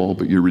his goal,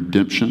 but your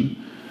redemption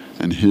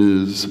and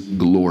his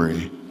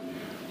glory. You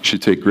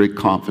should take great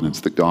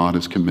confidence that God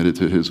is committed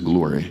to his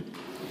glory.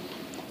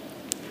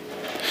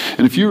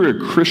 And if you're a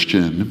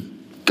Christian,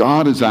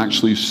 God is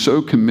actually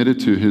so committed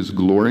to his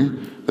glory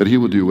that he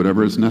will do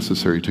whatever is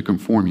necessary to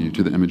conform you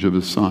to the image of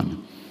his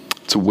Son.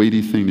 It's a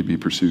weighty thing to be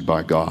pursued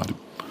by God.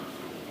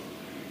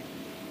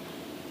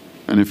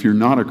 And if you're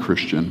not a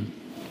Christian,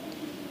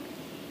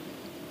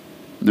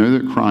 know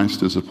that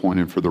Christ is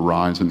appointed for the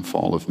rise and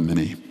fall of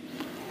many.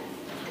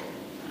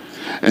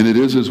 And it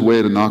is his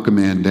way to knock a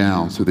man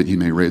down so that he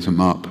may raise him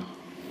up.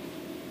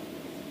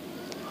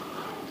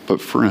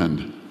 But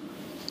friend,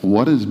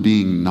 what is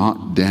being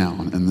knocked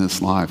down in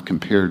this life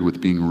compared with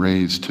being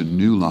raised to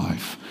new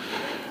life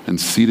and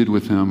seated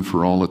with him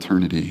for all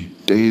eternity,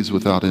 days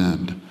without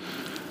end?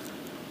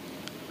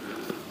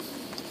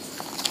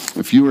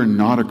 If you are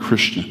not a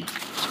Christian,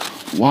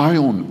 why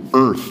on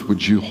earth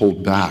would you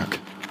hold back?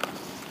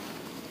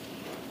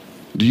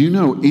 Do you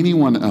know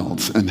anyone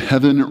else in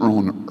heaven or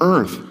on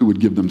earth who would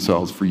give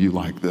themselves for you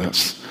like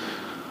this?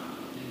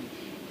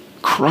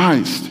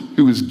 Christ,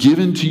 who was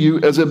given to you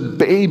as a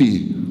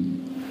baby,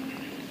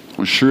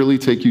 will surely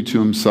take you to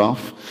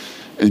himself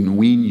and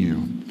wean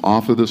you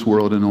off of this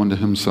world and onto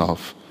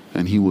himself,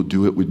 and he will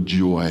do it with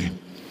joy.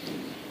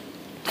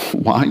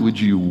 Why would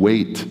you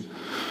wait?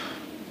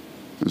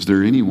 Is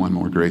there anyone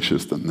more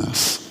gracious than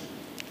this?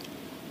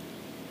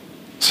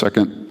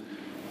 Second,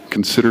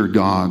 consider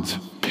God's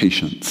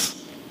patience.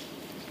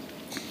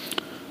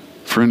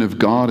 Friend, if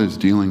God is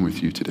dealing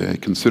with you today,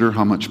 consider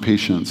how much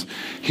patience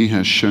he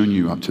has shown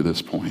you up to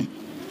this point.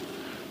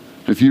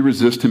 If you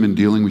resist him in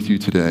dealing with you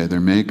today, there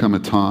may come a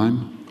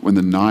time when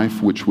the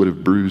knife which would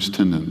have bruised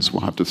tendons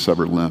will have to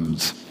sever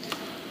limbs.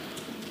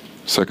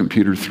 2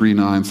 Peter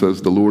 3:9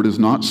 says, "The Lord is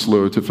not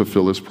slow to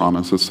fulfill his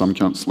promise, as some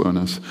count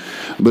slowness,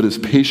 but is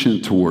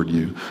patient toward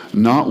you,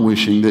 not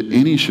wishing that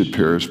any should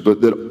perish,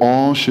 but that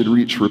all should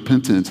reach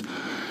repentance."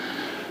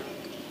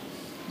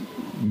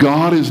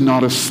 God is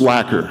not a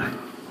slacker.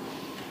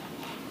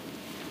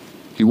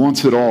 He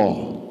wants it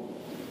all.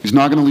 He's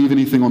not going to leave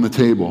anything on the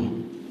table.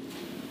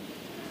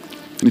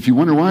 And if you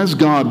wonder, why is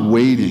God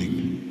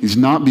waiting? He's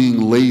not being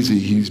lazy.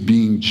 He's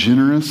being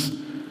generous,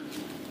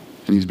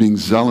 and he's being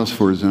zealous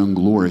for his own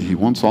glory. He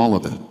wants all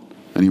of it,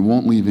 and he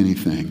won't leave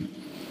anything.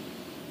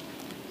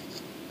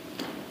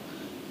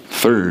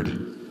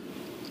 Third,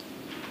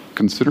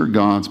 consider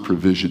God's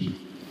provision.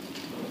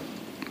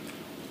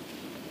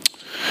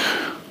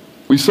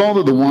 We saw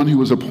that the one who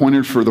was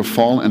appointed for the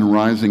fall and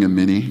rising of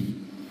many,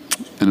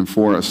 and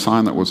for a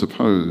sign that was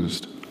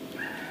opposed,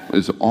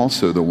 is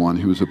also the one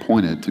who was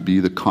appointed to be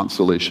the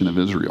consolation of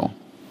Israel.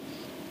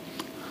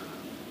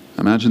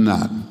 Imagine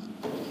that.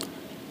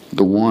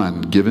 The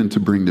one given to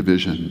bring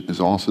division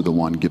is also the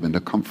one given to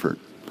comfort.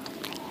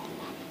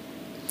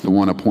 The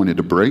one appointed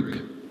to break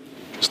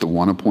is the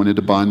one appointed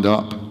to bind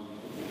up.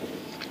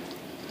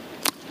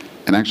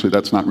 And actually,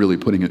 that's not really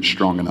putting it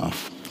strong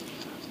enough.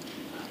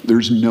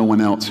 There's no one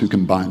else who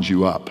can bind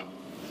you up.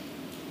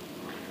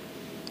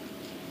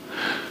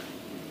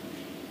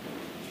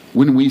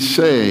 When we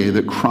say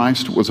that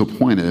Christ was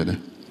appointed,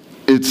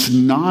 it's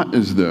not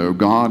as though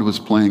God was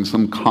playing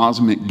some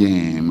cosmic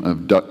game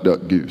of duck,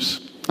 duck, goose.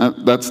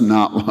 That's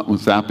not what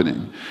was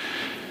happening.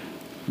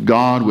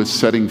 God was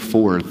setting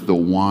forth the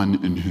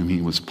one in whom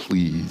he was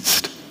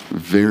pleased,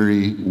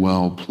 very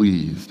well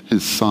pleased,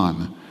 his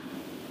Son.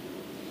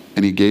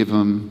 And he gave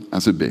him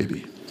as a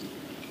baby.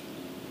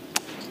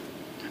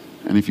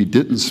 And if he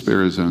didn't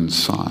spare his own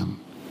Son,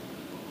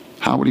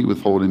 how would he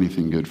withhold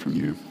anything good from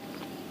you?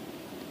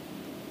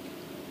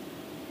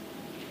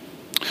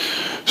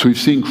 So we've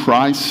seen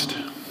Christ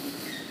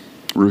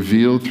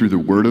revealed through the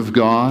Word of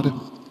God.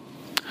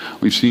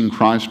 We've seen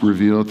Christ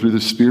revealed through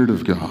the Spirit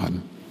of God.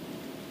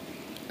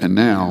 And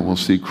now we'll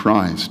see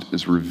Christ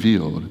is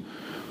revealed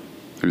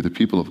through the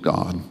people of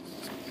God.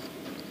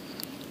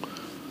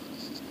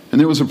 And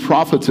there was a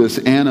prophetess,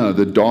 Anna,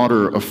 the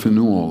daughter of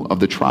Phanuel of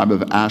the tribe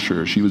of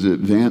Asher. She was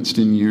advanced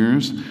in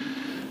years,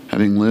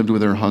 having lived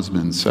with her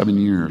husband 7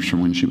 years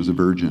from when she was a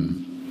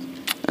virgin,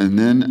 and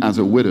then as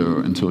a widow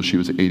until she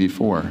was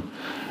 84.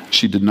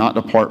 She did not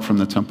depart from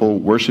the temple,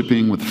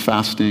 worshiping with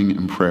fasting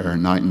and prayer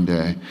night and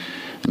day.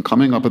 And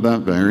coming up at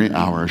that very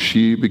hour,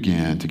 she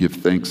began to give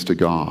thanks to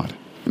God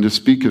and to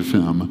speak of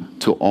him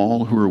to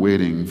all who were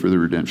waiting for the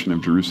redemption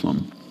of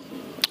Jerusalem.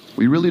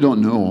 We really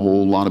don't know a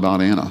whole lot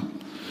about Anna.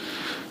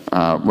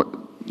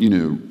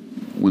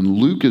 When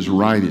Luke is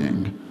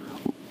writing,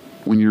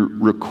 when you're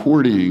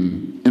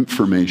recording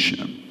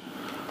information,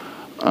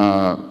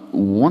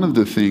 one of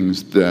the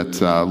things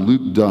that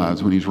Luke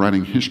does when he's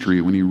writing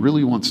history, when he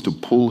really wants to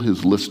pull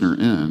his listener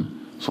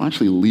in, is to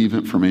actually leave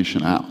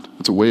information out.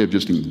 It's a way of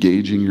just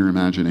engaging your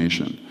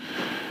imagination.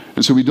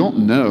 And so we don't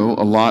know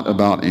a lot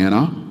about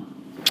Anna,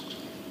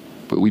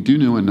 but we do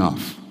know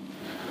enough.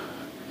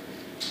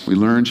 We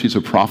learn she's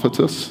a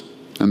prophetess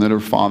and that her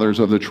father's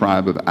of the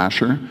tribe of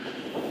Asher.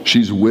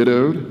 She's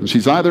widowed, and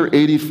she's either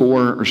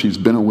 84 or she's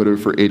been a widow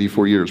for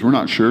 84 years. We're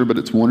not sure, but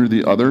it's one or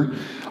the other.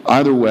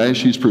 Either way,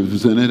 she's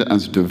presented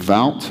as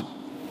devout,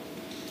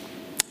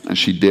 and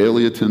she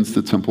daily attends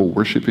the temple,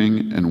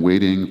 worshiping and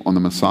waiting on the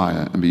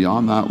Messiah. And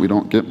beyond that, we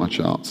don't get much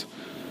else.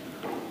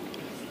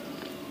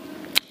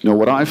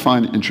 What I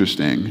find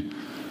interesting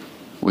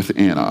with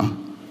Anna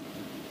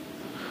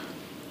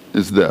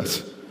is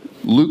this.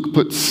 Luke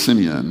puts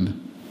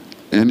Simeon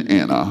and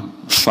Anna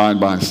side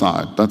by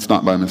side. That's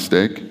not by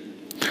mistake.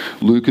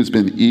 Luke has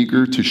been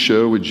eager to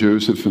show with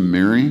Joseph and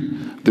Mary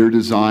their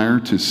desire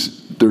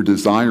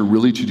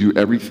really to do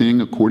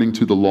everything according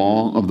to the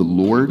law of the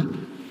Lord.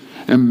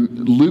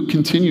 And Luke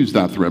continues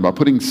that thread by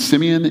putting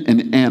Simeon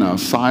and Anna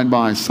side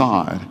by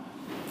side.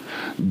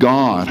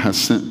 God has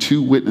sent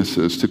two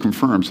witnesses to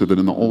confirm, so that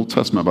in the Old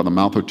Testament, by the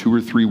mouth of 2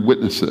 or 3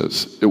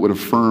 witnesses, it would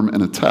affirm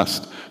and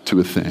attest to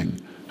a thing.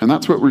 And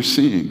that's what we're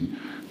seeing.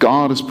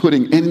 God is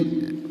putting,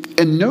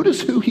 and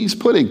notice who he's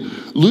putting.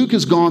 Luke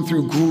has gone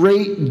through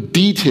great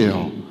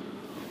detail,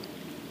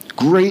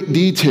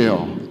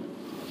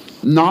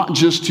 not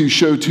just to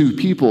show 2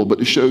 people, but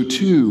to show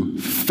 2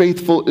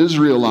 faithful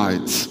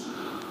Israelites.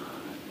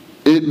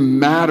 It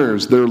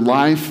matters. Their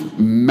life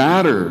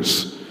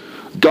matters.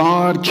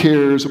 God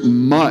cares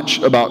much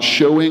about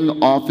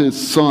showing off his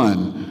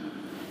son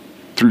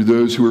through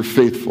those who are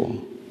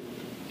faithful.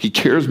 He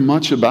cares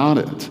much about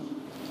it.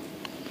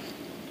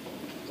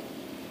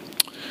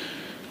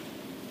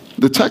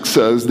 The text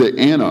says that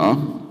Anna,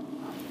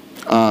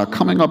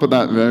 coming up at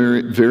that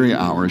very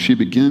hour, she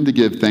began to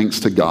give thanks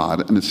to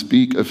God and to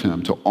speak of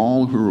him to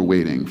all who were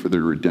waiting for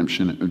the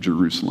redemption of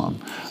Jerusalem.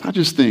 I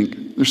just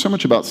think there's so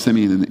much about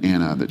Simeon and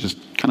Anna that just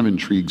kind of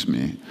intrigues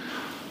me.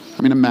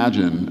 I mean,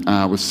 imagine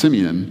with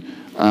Simeon,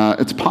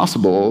 it's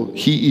possible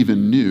he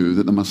even knew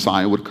that the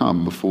Messiah would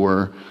come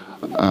before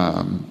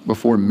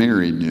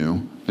Mary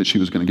knew that she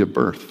was going to give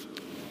birth.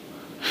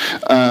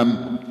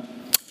 And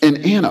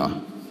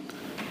Anna,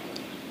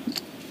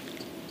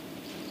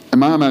 in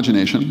my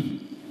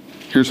imagination,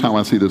 here's how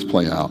I see this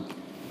play out.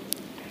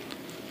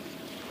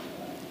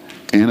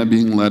 Anna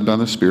being led by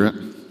the Spirit,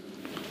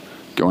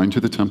 going to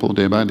the temple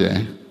day by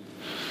day.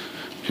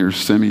 Here's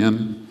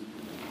Simeon.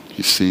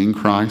 He's seeing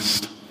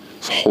Christ.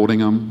 He's holding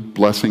him,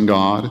 blessing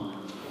God.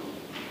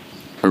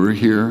 Over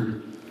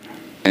here,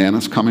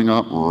 Anna's coming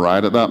up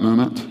right at that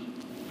moment.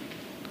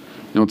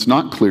 It's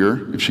not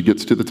clear if she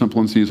gets to the temple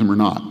and sees him or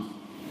not.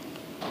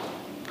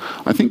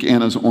 I think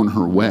Anna's on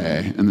her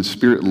way, and the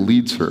Spirit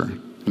leads her.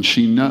 And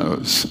she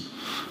knows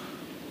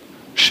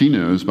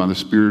by the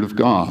Spirit of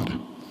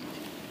God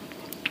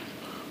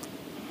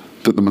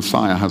that the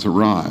Messiah has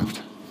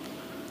arrived.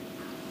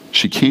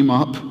 She came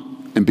up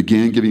and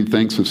began giving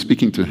thanks of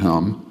speaking to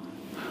him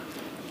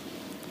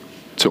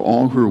to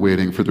all who are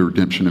waiting for the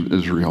redemption of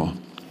Israel.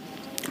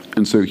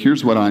 And so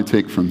here's what I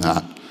take from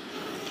that.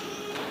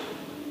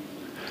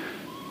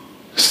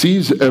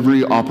 Seize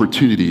every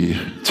opportunity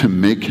to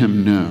make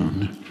him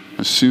known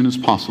as soon as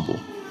possible.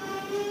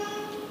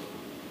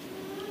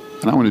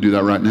 And I want to do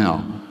that right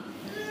now.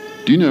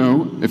 Do you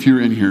know, if you're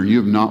in here and you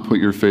have not put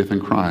your faith in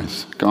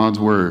Christ, God's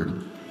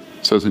word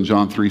says in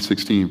John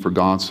 3:16, "For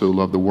God so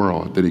loved the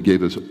world that he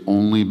gave his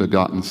only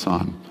begotten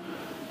Son,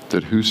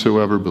 that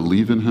whosoever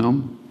believe in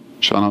him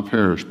shall not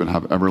perish but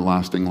have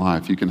everlasting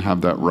life." You can have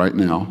that right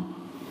now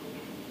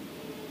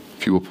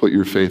if you will put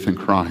your faith in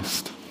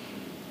Christ.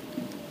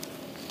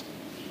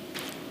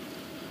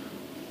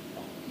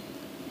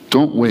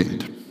 Don't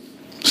wait.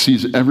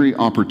 Seize every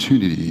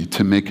opportunity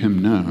to make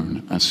him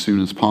known as soon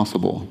as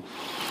possible.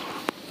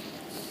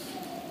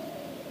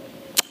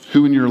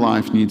 Who in your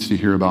life needs to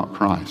hear about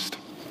Christ?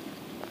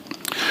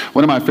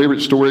 One of my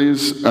favorite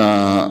stories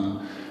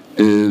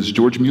is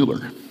George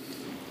Mueller.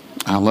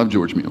 I love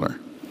George Mueller.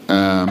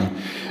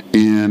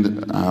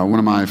 And one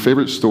of my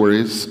favorite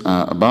stories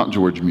about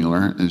George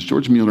Mueller is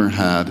George Mueller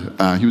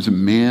he was a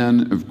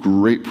man of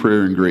great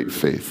prayer and great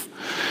faith.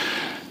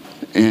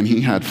 And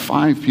he had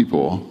 5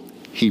 people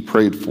he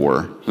prayed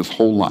for his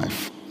whole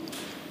life.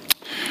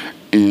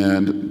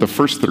 And the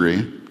first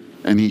 3,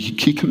 and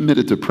he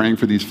committed to praying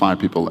for these 5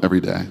 people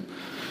every day.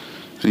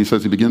 And he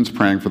says he begins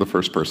praying for the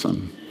first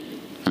person.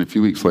 And a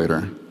few weeks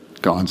later,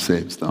 God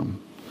saves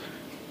them.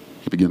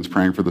 He begins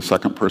praying for the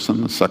second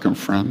person, the second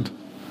friend.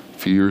 A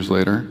few years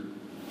later,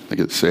 they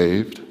get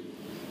saved.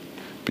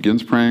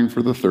 Begins praying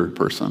for the third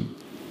person.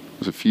 It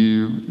was a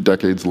few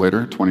decades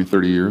later, 20,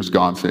 30 years,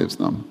 God saves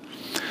them.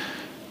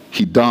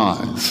 He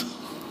dies.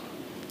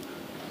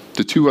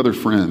 The 2 other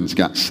friends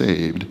got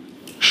saved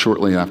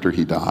shortly after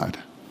he died.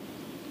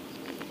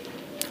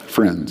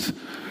 Friends,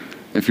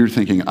 if you're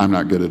thinking, I'm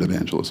not good at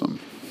evangelism,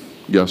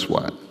 guess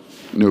what?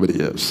 Nobody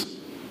is.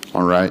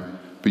 All right?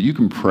 But you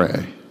can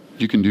pray.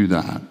 You can do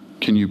that.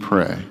 Can you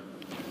pray?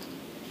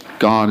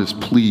 God is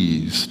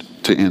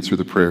pleased to answer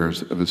the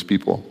prayers of his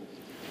people.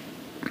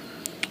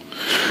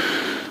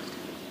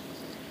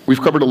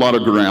 We've covered a lot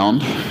of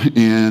ground,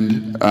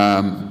 and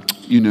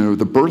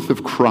the birth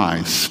of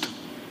Christ,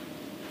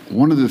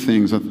 one of the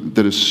things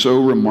that is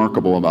so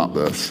remarkable about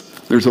this,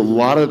 there's a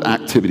lot of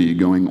activity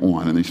going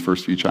on in these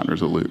first few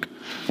chapters of Luke.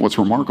 What's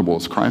remarkable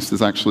is Christ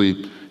is actually,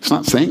 he's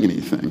not saying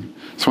anything.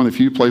 It's one of the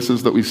few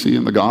places that we see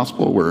in the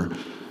gospel where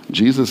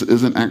Jesus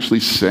isn't actually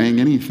saying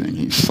anything.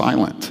 He's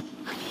silent.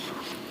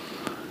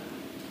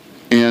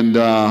 And,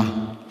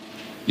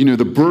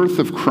 the birth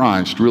of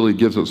Christ really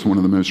gives us one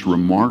of the most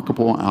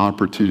remarkable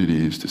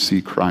opportunities to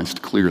see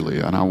Christ clearly.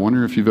 And I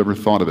wonder if you've ever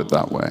thought of it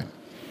that way.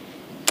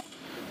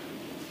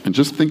 And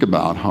just think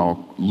about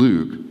how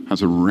Luke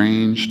has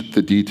arranged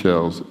the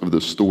details of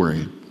the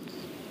story.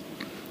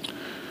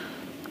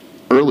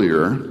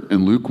 Earlier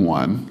in Luke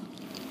 1,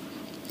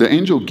 the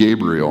angel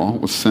Gabriel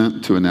was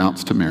sent to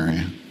announce to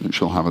Mary that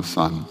she'll have a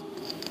son.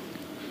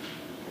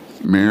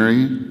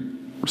 Mary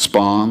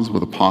responds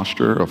with a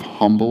posture of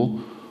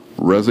humble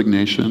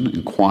resignation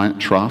and quiet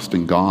trust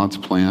in God's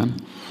plan.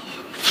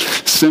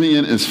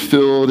 Simeon is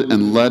filled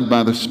and led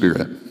by the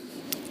Spirit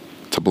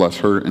to bless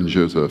her and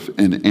Joseph,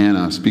 and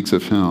Anna speaks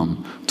of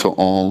him to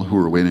all who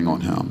are waiting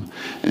on him.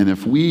 And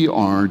if we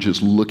are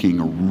just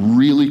looking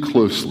really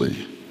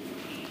closely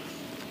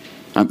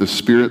at the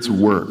Spirit's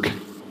work,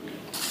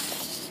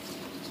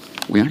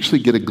 we actually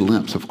get a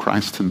glimpse of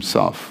Christ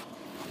himself.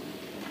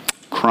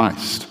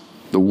 Christ,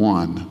 the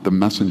one, the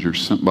messenger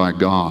sent by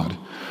God.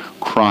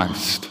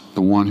 Christ,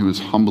 the one who is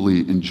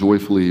humbly and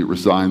joyfully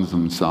resigns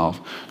himself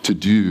to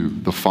do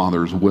the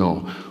Father's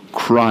will.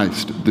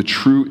 Christ, the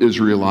true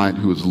Israelite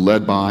who is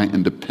led by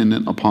and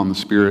dependent upon the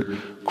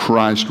Spirit.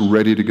 Christ,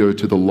 ready to go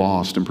to the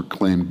lost and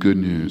proclaim good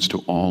news to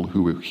all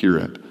who will hear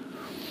it.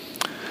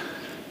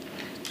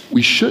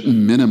 We shouldn't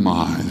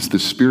minimize the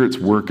Spirit's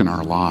work in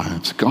our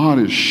lives. God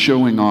is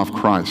showing off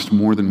Christ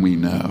more than we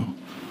know.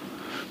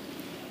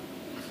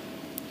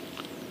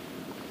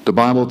 The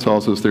Bible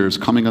tells us there is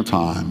coming a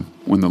time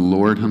when the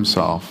Lord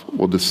himself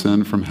will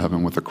descend from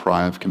heaven with a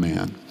cry of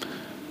command,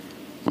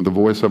 with the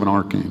voice of an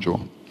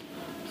archangel,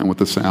 and with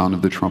the sound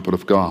of the trumpet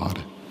of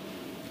God.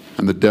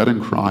 And the dead in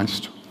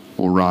Christ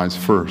will rise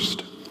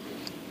first.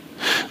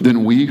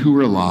 Then we who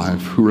are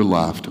alive, who are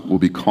left, will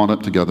be caught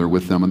up together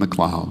with them in the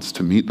clouds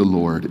to meet the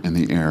Lord in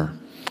the air.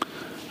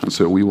 And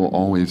so we will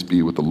always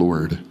be with the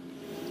Lord.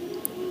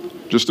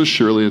 Just as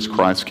surely as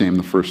Christ came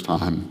the first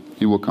time,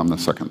 he will come the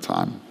second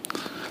time.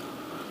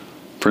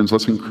 Friends,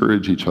 let's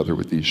encourage each other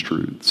with these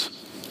truths.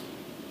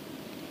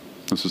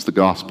 This is the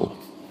gospel.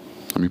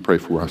 Let me pray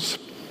for us.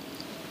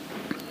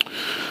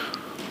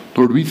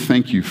 Lord, we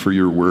thank you for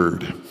your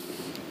word.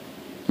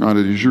 God,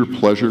 it is your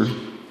pleasure,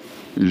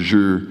 it is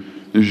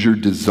your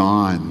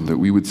design that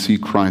we would see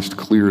Christ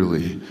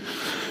clearly.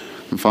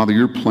 And Father,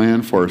 your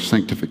plan for our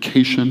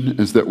sanctification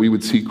is that we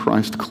would see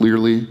Christ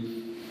clearly.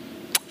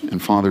 And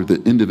Father,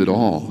 the end of it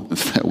all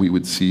is that we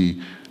would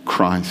see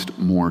Christ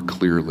more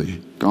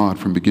clearly. God,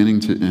 from beginning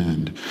to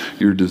end,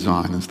 your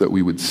design is that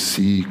we would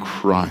see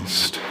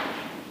Christ.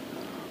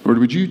 Lord,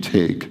 would you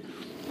take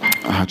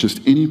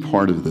just any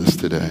part of this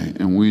today,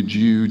 and would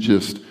you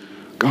just,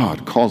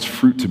 God, cause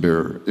fruit to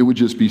bear? It would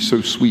just be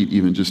so sweet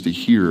even just to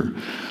hear,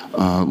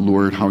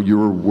 Lord, how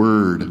your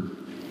word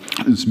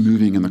is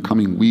moving in the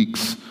coming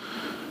weeks.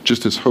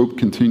 Just as hope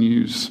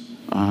continues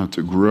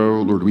to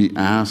grow, Lord, we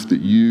ask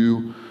that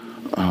you,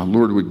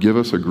 Lord, would give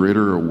us a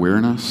greater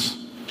awareness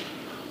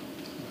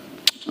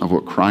of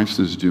what Christ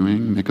is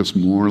doing, make us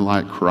more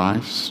like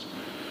Christ.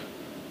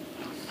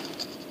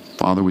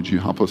 Father, would you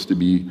help us to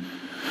be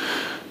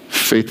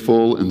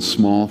faithful in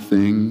small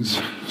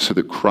things so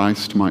that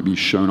Christ might be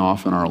shown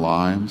off in our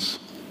lives?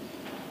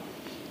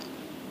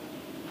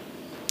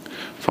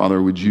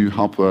 Father, would you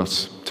help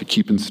us to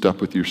keep in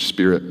step with your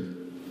Spirit?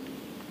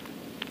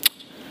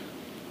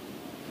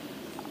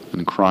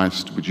 And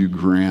Christ, would you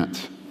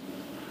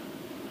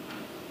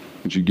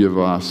give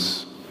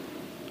us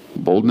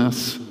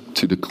boldness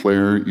to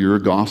declare your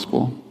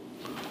gospel,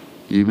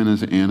 even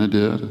as Anna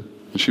did?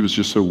 She was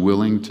just so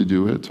willing to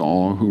do it to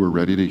all who were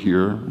ready to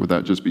hear. Would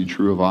that just be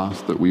true of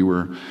us, that we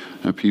were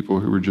people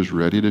who were just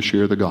ready to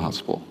share the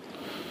gospel?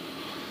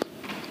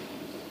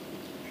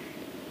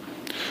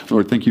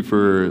 Lord, thank you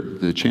for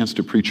the chance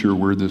to preach your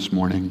word this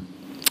morning.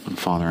 And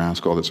Father, I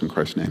ask all this in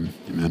Christ's name.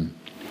 Amen.